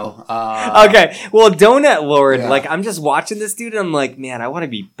 I don't know. Okay, well, Donut Lord, like, I'm just watching this dude, and I'm like, man, I want to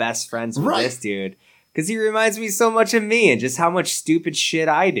be best friends with this dude. Because he reminds me so much of me and just how much stupid shit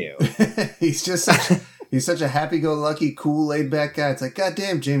I do. He's just he's such a happy-go-lucky, cool, laid-back guy. It's like,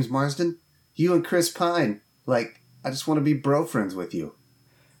 goddamn, James Marsden, you and Chris Pine. Like, I just want to be bro friends with you.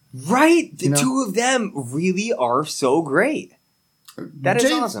 Right? The two of them really are so great. That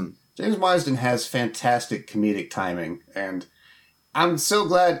is awesome. James Marsden has fantastic comedic timing, and I'm so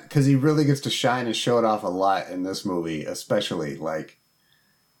glad because he really gets to shine and show it off a lot in this movie, especially. Like,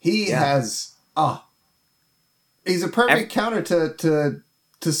 he has... he's a perfect counter to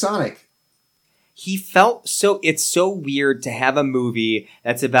Sonic. He felt so... It's so weird to have a movie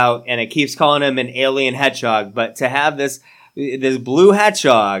that's about... And it keeps calling him an alien hedgehog, but to have this blue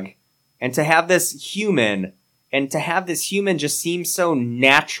hedgehog and to have this human And to have this human just seem so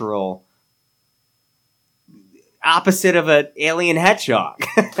natural, opposite of an alien hedgehog.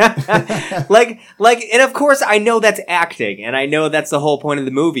 And of course I know that's acting, and I know that's the whole point of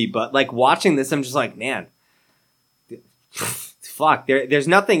the movie, but like watching this, I'm just like, man, fuck, there's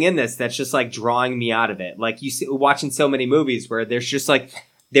nothing in this that's just like drawing me out of it. Like you see, watching so many movies where there's just like,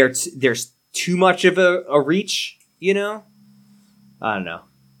 there's too much of a reach, you know? I don't know.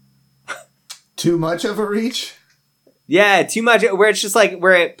 Too much of a reach? Yeah, too much, where it's just like,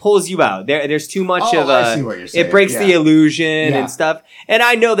 where it pulls you out. There's too much of I see what you're saying. It breaks the illusion Yeah. and stuff. And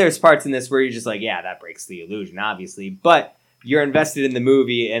I know there's parts in this where you're just like, yeah, that breaks the illusion, obviously. But you're invested in the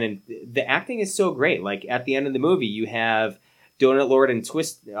movie, and the acting is so great. Like, at the end of the movie, you have Donut Lord and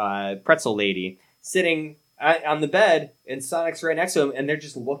Pretzel Lady sitting on the bed, and Sonic's right next to him, and they're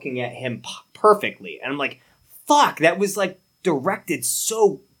just looking at him perfectly. And I'm like, fuck, that was, like, directed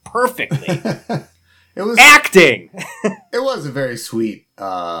so perfectly. It was acting. It was a very sweet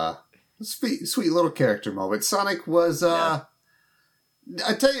little character moment. Sonic was, I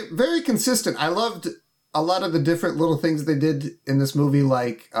tell you, very consistent. I loved a lot of the different little things they did in this movie.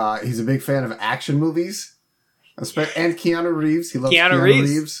 Like, he's a big fan of action movies, and Keanu Reeves. He loves Keanu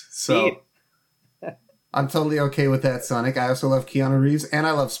Reeves. So I'm totally okay with that, Sonic. I also love Keanu Reeves, and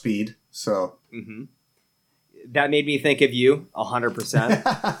I love Speed. So that made me think of you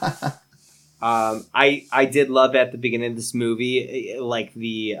 100%. I did love at the beginning of this movie, like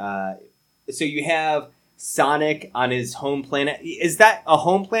so you have Sonic on his home planet. Is that a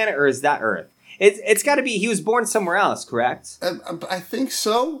home planet or is that Earth? It's got to be. He was born somewhere else, correct? I think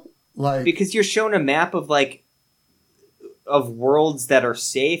so. Like, because you're shown a map of of worlds that are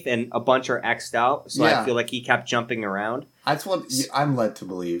safe and a bunch are X'd out. So I feel like he kept jumping around. That's what I'm led to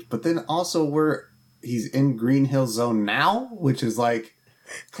believe. But then also he's in Green Hill Zone now, which is like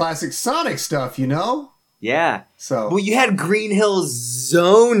classic Sonic stuff, you know? Yeah. So, well, you had Green Hill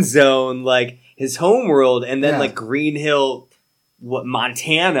Zone, like his home world, and then like Green Hill,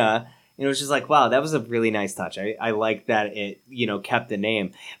 Montana. And it was just like, wow, that was a really nice touch. I liked that it, kept the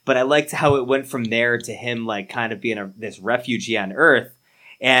name, but I liked how it went from there to him like kind of being this refugee on Earth,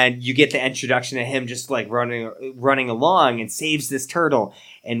 and you get the introduction of him just like running along and saves this turtle.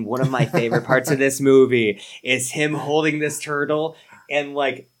 And one of my favorite parts of this movie is him holding this turtle and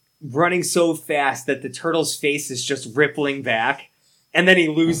like running so fast that the turtle's face is just rippling back, and then he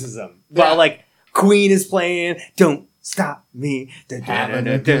loses him while like Queen is playing "Don't Stop Me." Having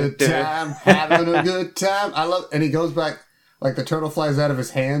a good time, having a good time. I love, and he goes back, like the turtle flies out of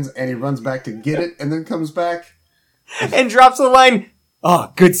his hands, and he runs back to get it, and then comes back and drops the line,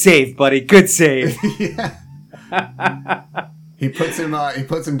 "Oh, good save, buddy, good save." Yeah. He puts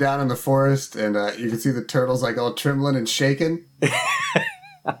him down in the forest, and you can see the turtles like all trembling and shaking.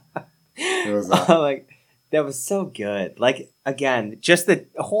 It was that was so good. Like, again, just the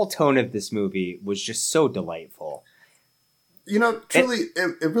whole tone of this movie was just so delightful. Truly,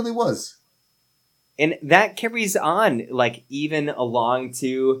 it really was. And that carries on, like, even along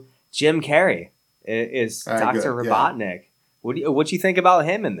to Jim Carrey is Dr. Robotnik. Yeah. What do you think about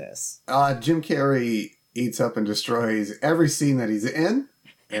him in this? Jim Carrey eats up and destroys every scene that he's in,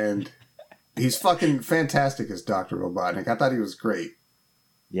 and he's fucking fantastic as Dr. Robotnik. I thought he was great.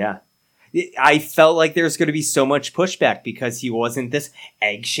 Yeah. I felt like there's going to be so much pushback because he wasn't this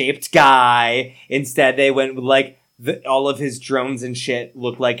egg-shaped guy. Instead, they went with, like, all of his drones and shit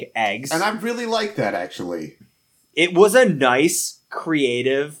look like eggs. And I really like that, actually. It was a nice,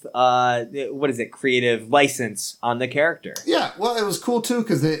 creative, creative license on the character. Yeah, well, it was cool, too,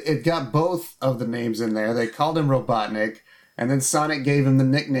 because it got both of the names in there. They called him Robotnik, and then Sonic gave him the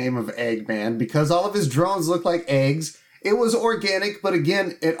nickname of Eggman because all of his drones look like eggs. It was organic, but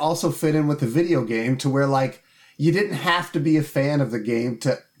again, it also fit in with the video game to where, like, you didn't have to be a fan of the game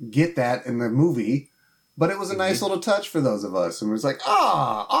to get that in the movie, but it was a nice little touch for those of us, and it was like,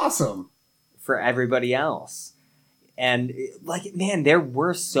 awesome. For everybody else. And, like, man, there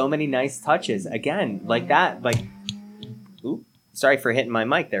were so many nice touches. Again, like that, like, ooh, sorry for hitting my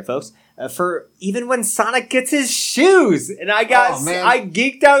mic there, folks. For even when Sonic gets his shoes, and I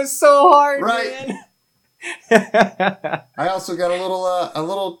geeked out so hard, right. Man. I also got a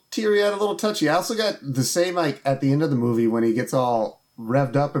little teary-eyed, a little touchy. I also got the same, like, at the end of the movie when he gets all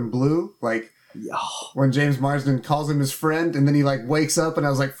revved up and blue, like when James Marsden calls him his friend, and then he like wakes up, and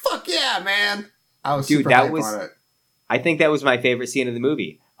I was like, "Fuck yeah, man!" I was super hyped on it. I think that was my favorite scene of the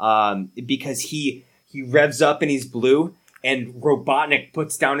movie, because he revs up and he's blue, and Robotnik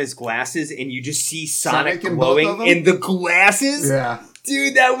puts down his glasses, and you just see Sonic glowing in the glasses. Yeah.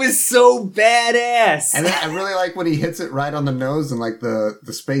 Dude, that was so badass. And I really like when he hits it right on the nose and like the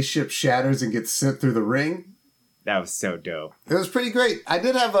spaceship shatters and gets sent through the ring. That was so dope. It was pretty great. I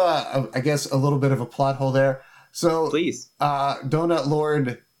did have I guess a little bit of a plot hole there. So Please. Donut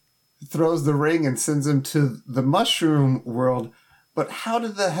Lord throws the ring and sends him to the mushroom world. But how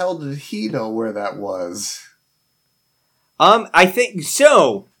the hell did he know where that was? I think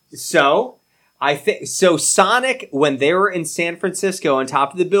so. Sonic, when they were in San Francisco on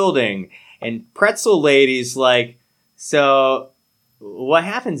top of the building, and Pretzel Lady's like, so what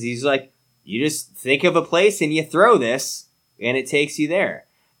happens? He's like, you just think of a place and you throw this, and it takes you there.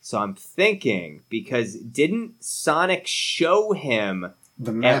 So I'm thinking, because didn't Sonic show him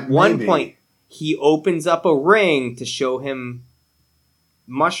The map, at one maybe. point, he opens up a ring to show him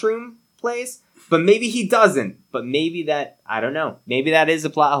mushroom place? But maybe he doesn't. But maybe that, I don't know. Maybe that is a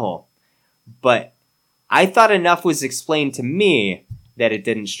plot hole. But I thought enough was explained to me that it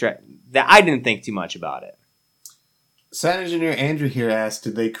didn't that I didn't think too much about it. Sound engineer Andrew here asked,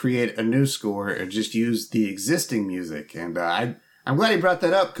 did they create a new score or just use the existing music? And I'm glad he brought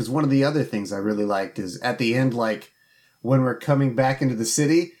that up, because one of the other things I really liked is at the end, like when we're coming back into the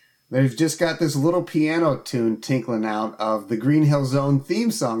city, they've just got this little piano tune tinkling out of the Green Hill Zone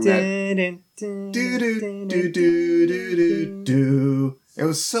theme song that do do do do do do. It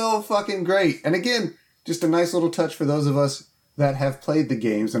was so fucking great. And again, just a nice little touch for those of us that have played the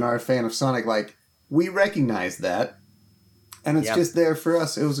games and are a fan of Sonic. Like, we recognize that. And it's just there for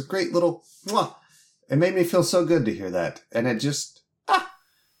us. It was a great little... Mwah. It made me feel so good to hear that. And it just...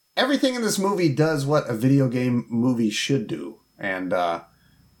 everything in this movie does what a video game movie should do. And I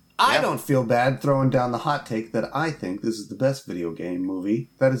don't feel bad throwing down the hot take that I think this is the best video game movie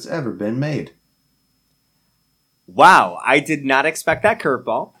that has ever been made. Wow, I did not expect that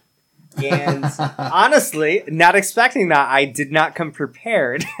curveball. And honestly, not expecting that, I did not come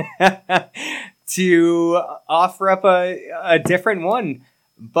prepared to offer up a different one.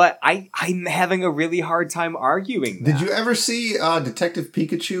 But I'm having a really hard time arguing that. Did you ever see Detective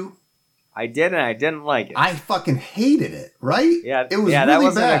Pikachu? I did, and I didn't like it. I fucking hated it, right? Yeah, it was that really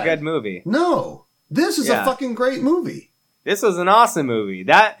wasn't bad. a good movie. No, this is a fucking great movie. This was an awesome movie.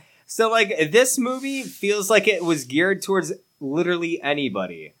 This movie feels like it was geared towards literally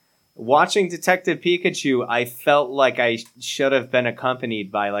anybody. Watching Detective Pikachu, I felt like I should have been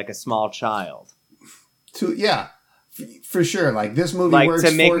accompanied by like a small child. For sure. Like, this movie works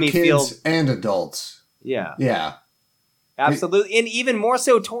to make for me kids feel... and adults. Yeah. Yeah. Absolutely. And even more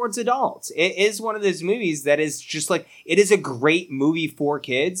so towards adults. It is one of those movies that is just like, it is a great movie for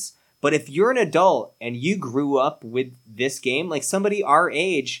kids. But if you're an adult and you grew up with this game, like somebody our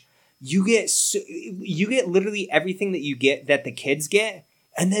age, you get literally everything that the kids get,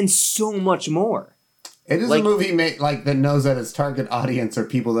 and then so much more. It is a movie that knows that its target audience are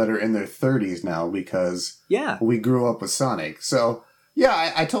people that are in their 30s now, because we grew up with Sonic. So,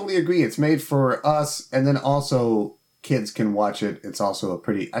 yeah, I totally agree. It's made for us, and then also kids can watch it. It's also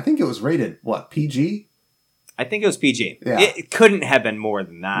I think it was rated, PG? I think it was PG. Yeah. It couldn't have been more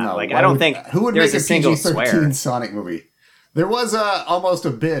than that. No, I don't think who would there's make a single PG-13 swear. Sonic movie. There was almost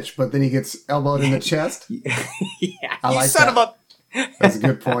a bitch, but then he gets elbowed in the chest. Yeah, I like son that. of a... That's a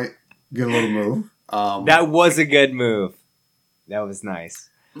good point. Good little move. That was a good move. That was nice.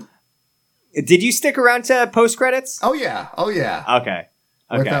 Did you stick around to post credits? Oh yeah. Okay.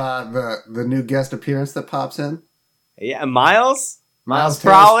 With the new guest appearance that pops in. Yeah, Miles Tails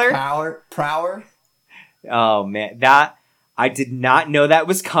Prowler. Prower. Oh man, I did not know that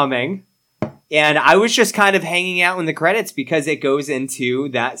was coming. And I was just kind of hanging out in the credits because it goes into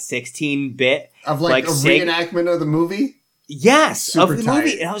that 16-bit of a reenactment of the movie. Yes, Super of the tight.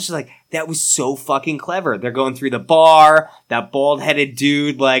 movie. And I was just like, that was so fucking clever. They're going through the bar. That bald-headed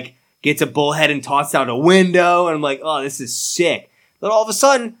dude gets a bullhead and tossed out a window. And I'm like, oh, this is sick. Then all of a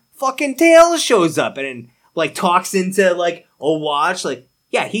sudden, fucking Tails shows up and talks into a watch.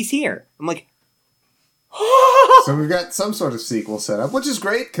 Yeah, he's here. I'm like, so we've got some sort of sequel set up, which is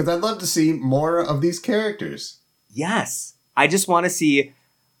great because I'd love to see more of these characters. Yes. I just want to see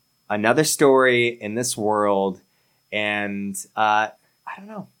another story in this world. And I don't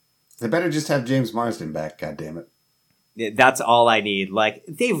know. They better just have James Marsden back, goddammit. That's all I need.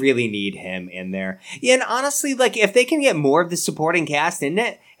 They really need him in there. Yeah, and honestly, if they can get more of the supporting cast in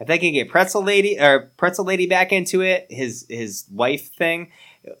it, if they can get Pretzel Lady back into it, his wife thing,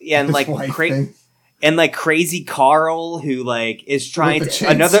 and His wife thing. And Crazy Carl, who is trying With to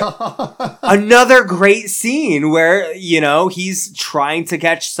the another great scene where he's trying to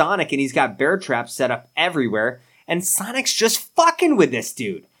catch Sonic and he's got bear traps set up everywhere, and Sonic's just fucking with this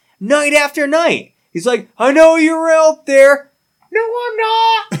dude night after night. He's like, I know you're out there. No, I'm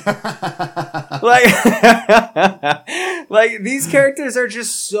not. Like these characters are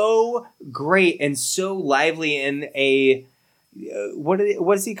just so great and so lively in a what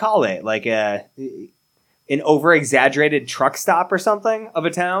does he call it? Like an over exaggerated truck stop or something of a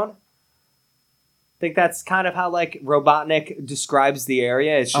town. I think that's kind of how like Robotnik describes the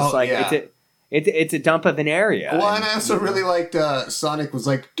area. It's just it's a dump of an area. Well, and I also really liked Sonic was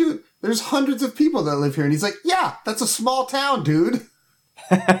like, dude, there's hundreds of people that live here, and he's like, yeah, that's a small town, dude.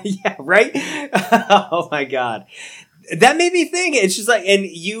 Yeah, right? Oh my god. That made me think. It's just like, and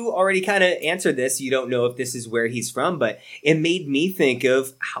you already kind of answered this. You don't know if this is where he's from, but it made me think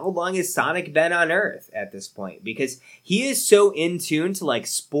of how long has Sonic been on Earth at this point? Because he is so in tune to like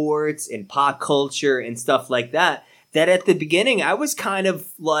sports and pop culture and stuff like that, that at the beginning I was kind of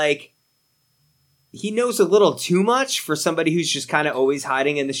like, he knows a little too much for somebody who's just kind of always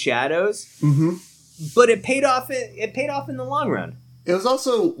hiding in the shadows. Mm-hmm. But it paid off. It paid off in the long run. It was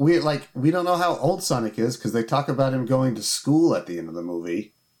also weird, like, we don't know how old Sonic is, because they talk about him going to school at the end of the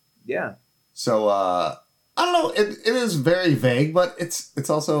movie. Yeah. So, I don't know, it is very vague, but it's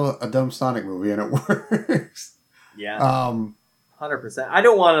also a dumb Sonic movie, and it works. Yeah. 100%. I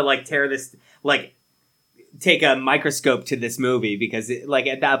don't want to, like, tear this, like, take a microscope to this movie, because, like,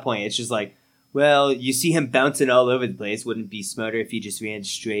 at that point, it's just like, well, you see him bouncing all over the place. Wouldn't it be smarter if he just ran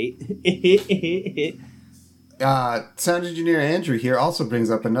straight? Sound engineer Andrew here also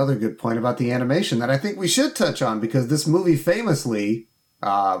brings up another good point about the animation that I think we should touch on, because this movie famously,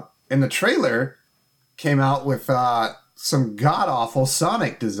 in the trailer, came out with some god-awful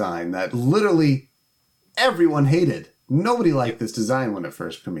Sonic design that literally everyone hated. Nobody liked this design when it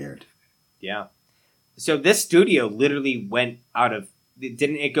first premiered. Yeah. So this studio literally went out of...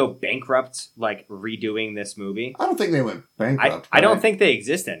 Didn't it go bankrupt, like, redoing this movie? I don't think they went bankrupt. I don't think they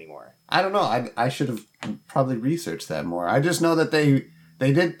exist anymore. I don't know. I should have probably researched that more. I just know that they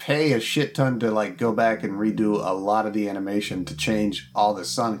did pay a shit ton to like go back and redo a lot of the animation to change all the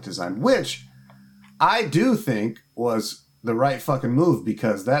Sonic design, which I do think was the right fucking move,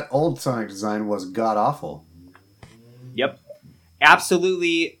 because that old Sonic design was god awful. Yep.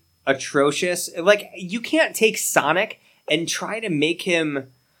 Absolutely atrocious. Like, you can't take Sonic and try to make him...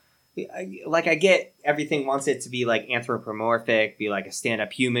 Like, I get everything wants it to be, like, anthropomorphic, be like a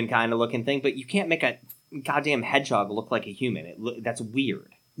stand-up human kind of looking thing, but you can't make a goddamn hedgehog look like a human. That's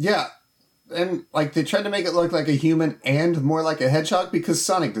weird. Yeah, and, like, they tried to make it look like a human and more like a hedgehog, because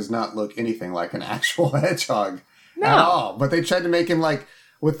Sonic does not look anything like an actual hedgehog at all. But they tried to make him, like,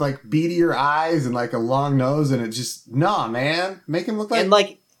 with, like, beadier eyes and, like, a long nose, and it just... Nah, man. Make him look like...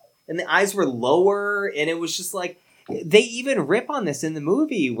 And the eyes were lower, and it was just, like... They even rip on this in the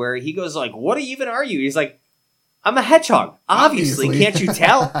movie where he goes like, what even are you? He's like, I'm a hedgehog. Obviously. Can't you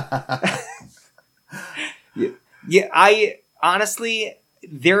tell? Yeah, I honestly,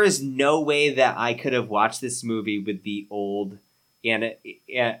 there is no way that I could have watched this movie with the old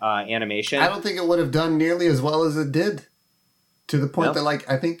animation. I don't think it would have done nearly as well as it did. To the point that, like,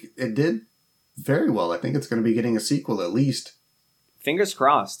 I think it did very well. I think it's going to be getting a sequel at least. Fingers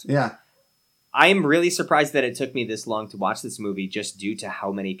crossed. Yeah. I am really surprised that it took me this long to watch this movie, just due to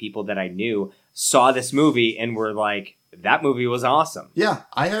how many people that I knew saw this movie and were like, that movie was awesome. Yeah,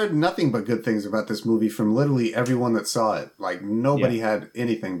 I heard nothing but good things about this movie from literally everyone that saw it. Like, nobody had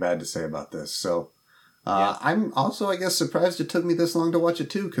anything bad to say about this. So, I'm also, I guess, surprised it took me this long to watch it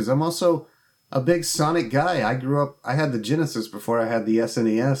too, because I'm also a big Sonic guy. I had the Genesis before I had the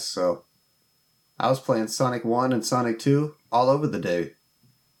SNES, so I was playing Sonic 1 and Sonic 2 all over the day.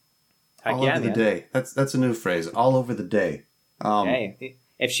 All over the day. That's a new phrase. All over the day. Hey,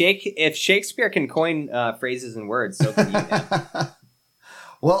 if Shakespeare can coin phrases and words, so can you. Man.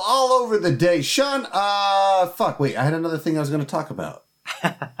 Well, all over the day, Sean. Wait, I had another thing I was going to talk about.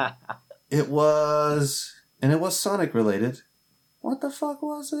 It was Sonic related. What the fuck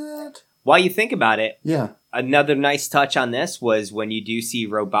was it? While you think about it, yeah. Another nice touch on this was when you do see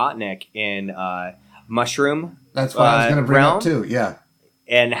Robotnik in Mushroom. That's what I was going to bring up too. Yeah.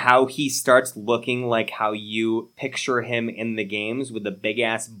 And how he starts looking like how you picture him in the games, with the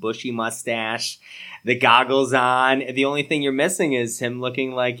big-ass bushy mustache, the goggles on. The only thing you're missing is him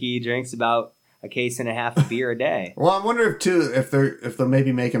looking like he drinks about a case and a half of beer a day. Well, I wonder if they'll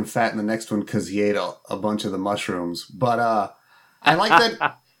maybe make him fat in the next one because he ate a bunch of the mushrooms. But I like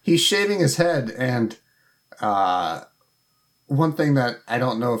that he's shaving his head. And one thing that I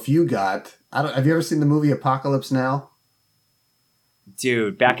don't know if you got, have you ever seen the movie Apocalypse Now?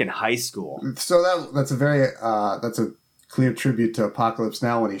 Dude, back in high school. So that's a clear tribute to Apocalypse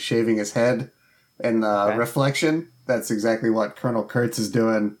Now when he's shaving his head and the reflection. That's exactly what Colonel Kurtz is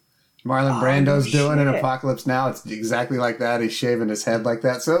doing Marlon Brando's no doing in shit. Apocalypse Now. It's exactly like that. He's shaving his head like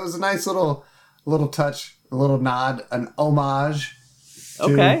that. So it was a nice little touch, a little nod, an homage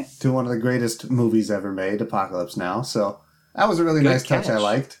to one of the greatest movies ever made, Apocalypse Now. So that was a really nice touch I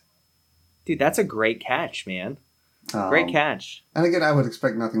liked. Dude, that's a great catch, man. Great catch. And again, I would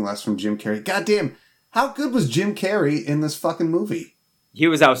expect nothing less from Jim Carrey. Goddamn, how good was Jim Carrey in this fucking movie? He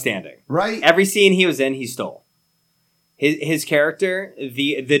was outstanding. Right? Every scene he was in, he stole. His character,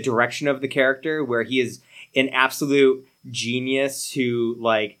 the direction of the character, where he is an absolute genius who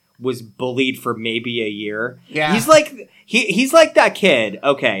like was bullied for maybe a year. Yeah. He's like that kid.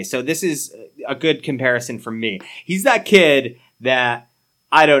 Okay, so this is a good comparison from me. He's that kid that,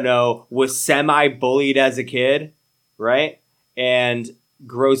 I don't know, was semi-bullied as a kid, right? And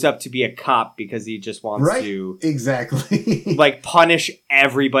grows up to be a cop because he just wants to exactly like punish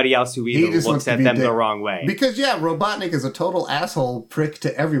everybody else who even looks at them the wrong way. Because Robotnik is a total asshole prick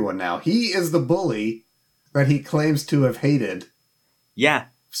to everyone now. He is the bully that he claims to have hated. Yeah.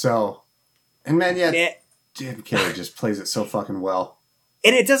 So, and man, Jim Carrey just plays it so fucking well.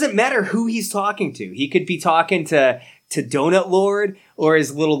 And it doesn't matter who he's talking to. He could be talking to Donut Lord or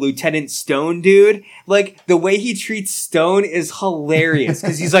his little Lieutenant Stone dude. Like, the way he treats Stone is hilarious.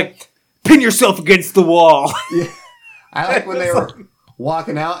 Because he's like, pin yourself against the wall. Yeah. I like when they were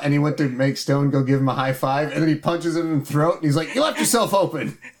walking out and he went to make Stone go give him a high five. And then he punches him in the throat. And he's like, you left yourself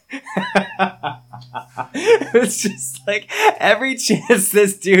open. It's just like every chance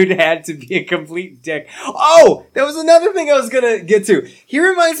this dude had to be a complete dick. Oh, that was another thing I was gonna get to. He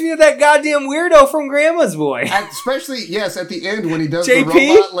reminds me of that goddamn weirdo from Grandma's Boy. Especially, yes, at the end when he does JP? the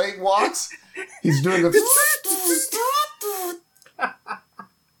robot leg walks. He's doing the...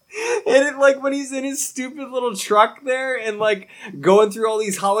 And it, like, when he's in his stupid little truck there and like going through all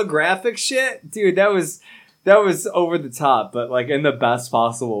these holographic shit, dude, that was over the top, but like in the best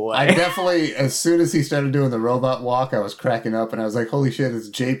possible way. I definitely, as soon as he started doing the robot walk, I was cracking up and I was like, holy shit, it's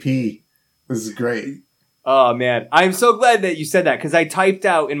JP. This is great. Oh man, I'm so glad that you said that because I typed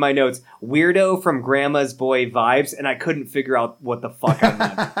out in my notes "weirdo from Grandma's Boy" vibes, and I couldn't figure out what the fuck I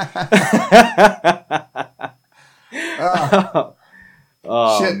meant.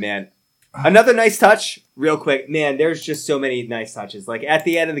 Oh shit. man, another nice touch, real quick. Man, there's just so many nice touches. Like at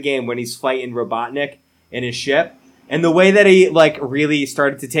the end of the game when he's fighting Robotnik in his ship, and the way that he like really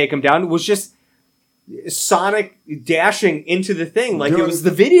started to take him down was just Sonic dashing into the thing like it was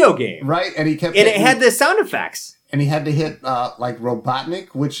the video game, right? And he kept and it had the sound effects, and he had to hit like Robotnik,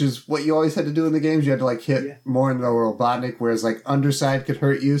 which is what you always had to do in the games. You had to like hit more into Robotnik, whereas like Underside could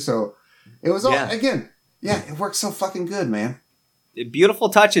hurt you. So it was all again, it worked so fucking good, man. Beautiful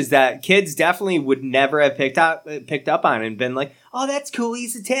touches that kids definitely would never have picked up on and been like, oh, that's cool,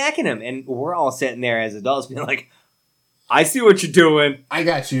 he's attacking him. And we're all sitting there as adults being like, I see what you're doing. I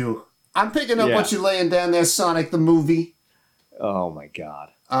got you. I'm picking up what you're laying down there, Sonic the movie. Oh my god.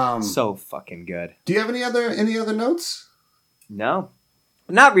 So fucking good. Do you have any other notes? No.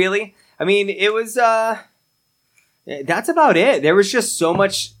 Not really. I mean, it was that's about it. There was just so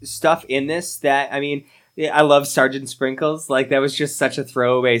much stuff in this that, I mean, I love Sergeant Sprinkles. Like, that was just such a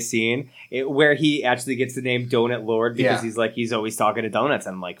throwaway scene where he actually gets the name Donut Lord because he's always talking to donuts.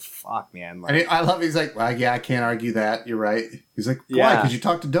 I'm like, fuck, man. Like, and I love he's like, well, yeah, I can't argue that. You're right. He's like, why? Because you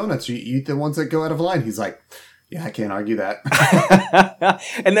talk to donuts. You eat the ones that go out of line. He's like, yeah, I can't argue that.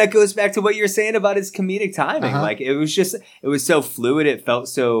 And that goes back to what you're saying about his comedic timing. Like, it was so fluid. It felt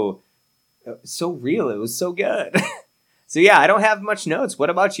so real. It was so good. So, yeah, I don't have much notes. What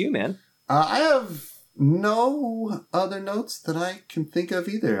about you, man? I have no other notes that I can think of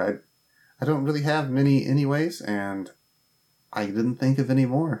either. I don't really have many anyways, and I didn't think of any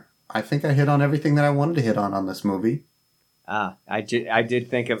more. I think I hit on everything that I wanted to hit on this movie. I did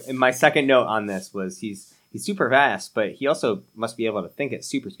think of, and my second note on this was he's super fast, but he also must be able to think at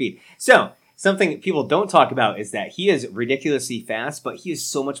super speed. So, something people don't talk about is that he is ridiculously fast, but he is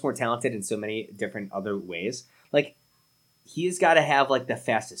so much more talented in so many different other ways. Like, he's got to have, like, the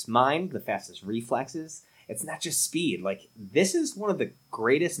fastest mind, the fastest reflexes. It's not just speed. Like, this is one of the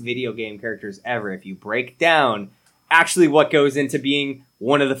greatest video game characters ever if you break down actually what goes into being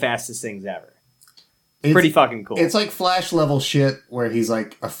one of the fastest things ever. It's pretty fucking cool. It's like Flash level shit where he's,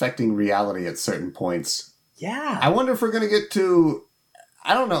 like, affecting reality at certain points. Yeah. I wonder if we're going to get to...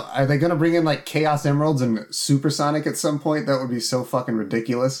 I don't know. Are they going to bring in, like, Chaos Emeralds and Supersonic at some point? That would be so fucking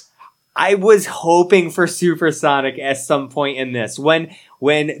ridiculous. I was hoping for Supersonic at some point in this. When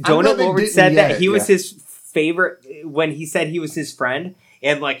Donut Lord said that he was his favorite, when he said he was his friend,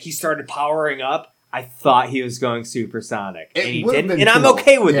 and like he started powering up, I thought he was going Supersonic. And he didn't, and I'm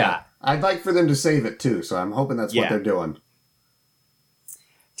okay with that. I'd like for them to save it too, so I'm hoping that's what they're doing.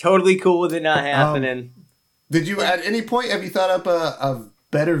 Totally cool with it not happening. Did you at any point have you thought up a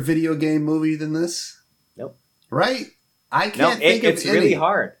better video game movie than this? Nope. Right? I can't think of it's any. really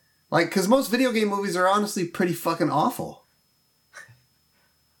hard. Like, because most video game movies are honestly pretty fucking awful.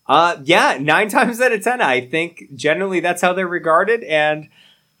 Yeah, 9 times out of 10, I think generally that's how they're regarded. And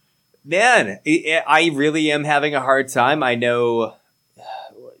man, I really am having a hard time. I know,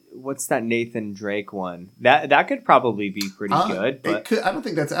 what's that Nathan Drake one? That could probably be pretty good. But I don't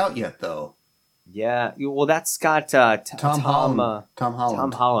think that's out yet, though. yeah, well, that's got Tom Holland. Tom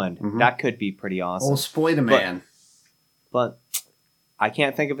Holland. Mhm. That could be pretty awesome. Old Spider-Man. But I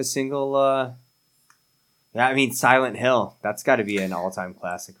can't think of a single. Yeah, I mean, Silent Hill. That's got to be an all-time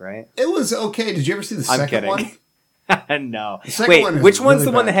classic, right? It was okay. Did you ever see the I'm second kidding. one? No. The second Wait, one is which one's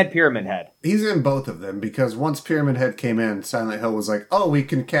really the one bad. that had Pyramid Head? He's in both of them because once Pyramid Head came in, Silent Hill was like, oh, we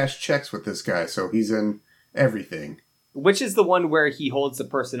can cash checks with this guy. So he's in everything. Which is the one where he holds the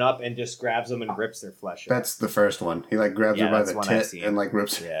person up and just grabs them and rips their flesh out? That's the first one. He like grabs Yeah, her by that's the one I've tit seen. and like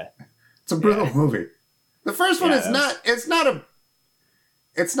rips her. Yeah. It's a brutal Yeah. movie. The first one Yeah, is that was-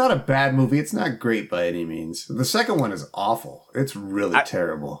 it's not a bad movie. It's not great by any means. The second one is awful. It's really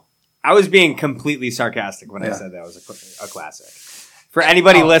terrible. I was being completely sarcastic when I Yeah. said that was a classic. For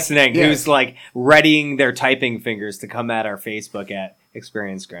anybody listening yeah. who's like readying their typing fingers to come at our Facebook at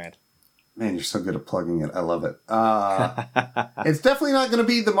Experience Grant. Man, you're so good at plugging it. I love it. It's definitely not going to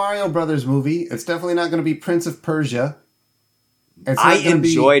be the Mario Brothers movie. It's definitely not going to be Prince of Persia. It's I not gonna be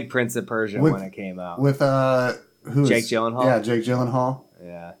enjoyed Prince of Persia with- when it came out. with who is Jake Gyllenhaal? Yeah, Jake Gyllenhaal.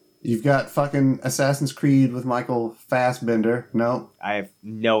 Yeah. You've got fucking Assassin's Creed with Michael Fassbender. No, I have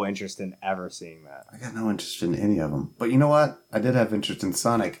no interest in ever seeing that. I got no interest in any of them. But you know what? I did have interest in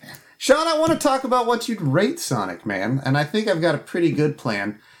Sonic. Sean, I want to talk about what you'd rate Sonic, man. And I think I've got a pretty good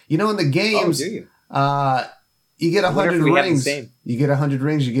plan. You know, in the games, Oh, do you? You get I wonder 100 if we have the rings. same. You get 100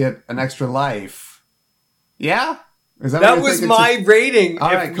 rings, you get an extra life. Yeah? Is what That you're was thinking? my rating All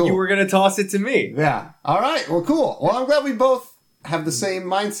if right, cool. you were going to toss it to me. Yeah. All right. Well, cool. Well, I'm glad we both have the same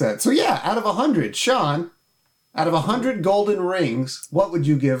mindset. So, yeah, out of 100, Sean, out of 100 golden rings, what would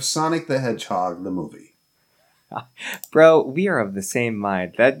you give Sonic the Hedgehog the movie? Bro, we are of the same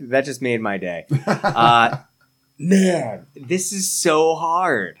mind. That just made my day. Man, this is so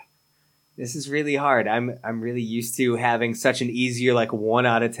hard. This is really hard. I'm really used to having such an easier like 1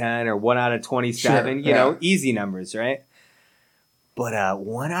 out of 10 or 1 out of 27, Sure, you know, easy numbers, right? But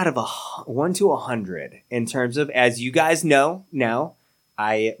 1 to 100 in terms of, as you guys know now,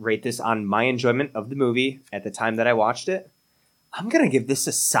 I rate this on my enjoyment of the movie at the time that I watched it. I'm going to give this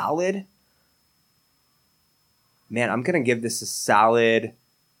a solid. Man, I'm going to give this a solid.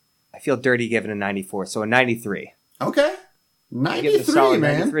 I feel dirty giving a 94, so a 93. Okay. I give it a 93, solid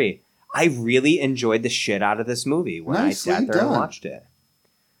man. 93. I really enjoyed the shit out of this movie when Nicely I sat there and done. watched it.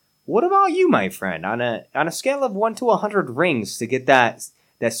 What about you, my friend? On a scale of 1 to 100 rings to get that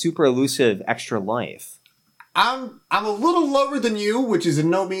super elusive extra life. I'm a little lower than you, which is in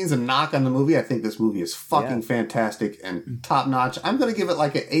no means a knock on the movie. I think this movie is fucking fantastic and top notch. I'm going to give it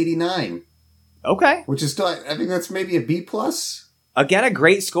like an 89, Okay. which is still, I think that's maybe a B plus. Again, a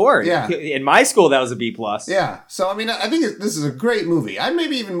great score. Yeah. In my school, that was a B+. Yeah. So, I mean, I think this is a great movie. I'd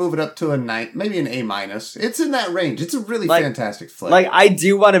maybe even move it up to a 9, maybe an A minus. It's in that range. It's a really fantastic flick. Like, I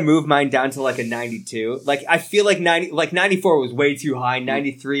do want to move mine down to like a 92. Like, I feel like 94 was way too high.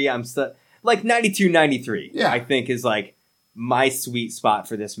 93, I'm still, like 92, 93. Yeah. I think is like my sweet spot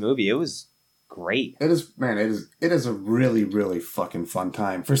for this movie. It was great. It is, man, it is a really, really fucking fun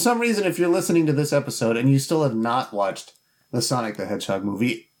time. For some reason, if you're listening to this episode and you still have not watched the Sonic the Hedgehog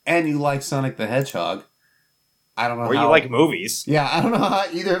movie and you like Sonic the Hedgehog, I don't know Or how... you like movies. Yeah, I don't know how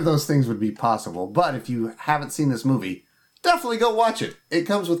either of those things would be possible, but if you haven't seen this movie, definitely go watch it. It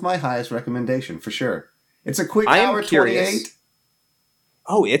comes with my highest recommendation, for sure. It's a quick I am hour curious. 28.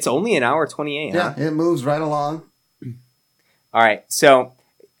 Oh, it's only an hour 28. Yeah, Huh? it moves right along. All right. So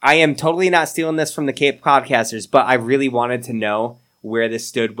I am totally not stealing this from the Cape Podcasters, but I really wanted to know where this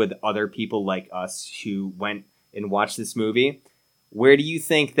stood with other people like us who went and watched this movie. Where do you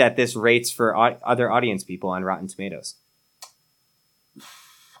think that this rates for other audience people on Rotten Tomatoes?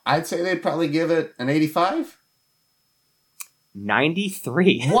 I'd say they'd probably give it an 85.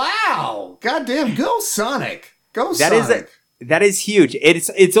 93. Wow! Goddamn, go Sonic! Go That is Sonic! That is huge.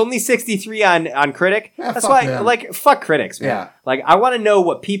 It's only 63 on Critic. Yeah, That's fuck why, them. like, fuck critics, man. Yeah. Like, I want to know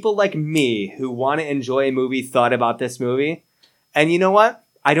what people like me who want to enjoy a movie thought about this movie. And you know what?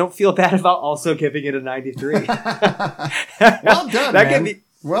 I don't feel bad about also giving it a 93. Well done, That man. can be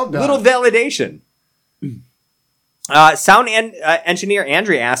Well done. little validation. Sound engineer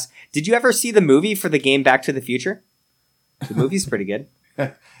Andrew asks, did you ever see the movie for the game Back to the Future? The movie's pretty good.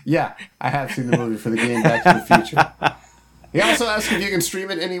 Yeah, I have seen the movie for the game Back to the Future. He also asked if you can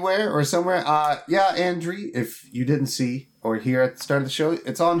stream it anywhere or somewhere. Yeah, Andrew, if you didn't see or hear at the start of the show,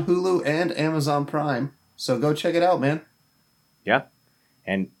 it's on Hulu and Amazon Prime. So go check it out, man. Yeah.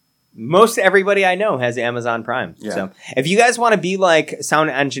 And most everybody I know has Amazon Prime. Yeah. So if you guys want to be like sound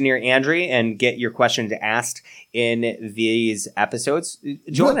engineer Andrew and get your questions asked in these episodes,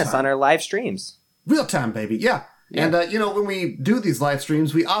 join us on our live streams. Real time, baby. Yeah. And, when we do these live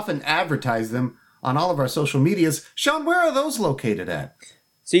streams, we often advertise them on all of our social medias. Sean, where are those located at?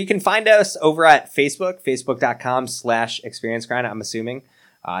 So you can find us over at Facebook, facebook.com/experiencegrind, I'm assuming.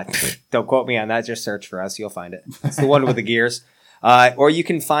 Don't quote me on that. Just search for us. You'll find it. It's the one with the gears. Or you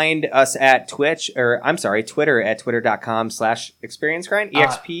can find us at Twitter at twitter.com/experiencegrind,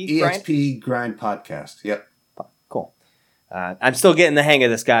 EXP grind. EXP Grind Podcast. Yep. Cool. I'm still getting the hang of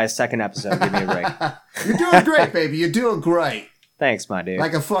this, guys. Second episode. Give me a break. You're doing great, baby. You're doing great. Thanks, my dude.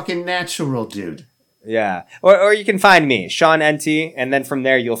 Like a fucking natural dude. Yeah. Or you can find me, Sean NT, and then from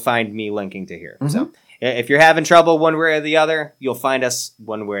there you'll find me linking to here. Mm-hmm. So if you're having trouble one way or the other, you'll find us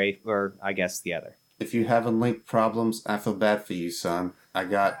one way or I guess the other. If you having link problems, I feel bad for you, son. I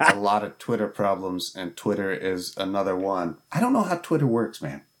got a lot of Twitter problems, and Twitter is another one. I don't know how Twitter works,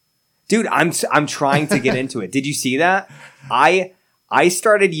 man. Dude, I'm trying to get into it. Did you see that? I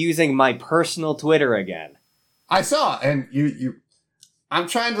started using my personal Twitter again. I saw, and you. I'm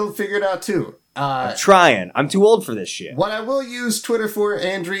trying to figure it out too. I'm trying. I'm too old for this shit. What I will use Twitter for,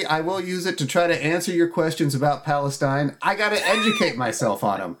 Andrew, I will use it to try to answer your questions about Palestine. I got to educate myself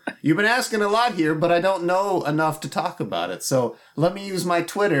on them. You've been asking a lot here, but I don't know enough to talk about it. So let me use my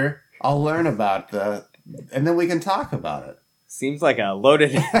Twitter. I'll learn about and then we can talk about it. Seems like a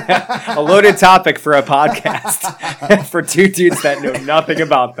loaded topic for a podcast for two dudes that know nothing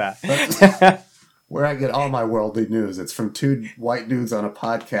about that. Where I get all my worldly news. It's from two white dudes on a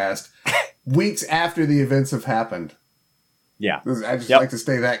podcast weeks after the events have happened. Yeah. I just like to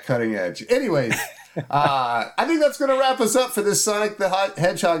stay that cutting edge. Anyways, I think that's going to wrap us up for this Sonic the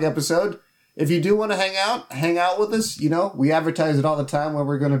Hedgehog episode. If you do want to hang out with us, we advertise it all the time where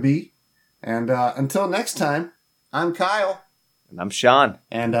we're going to be. And until next time, I'm Kyle. And I'm Sean.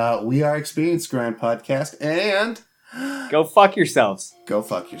 And we are Experience Grind Podcast. And go fuck yourselves. Go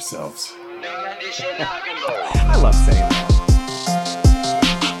fuck yourselves. I love saying that.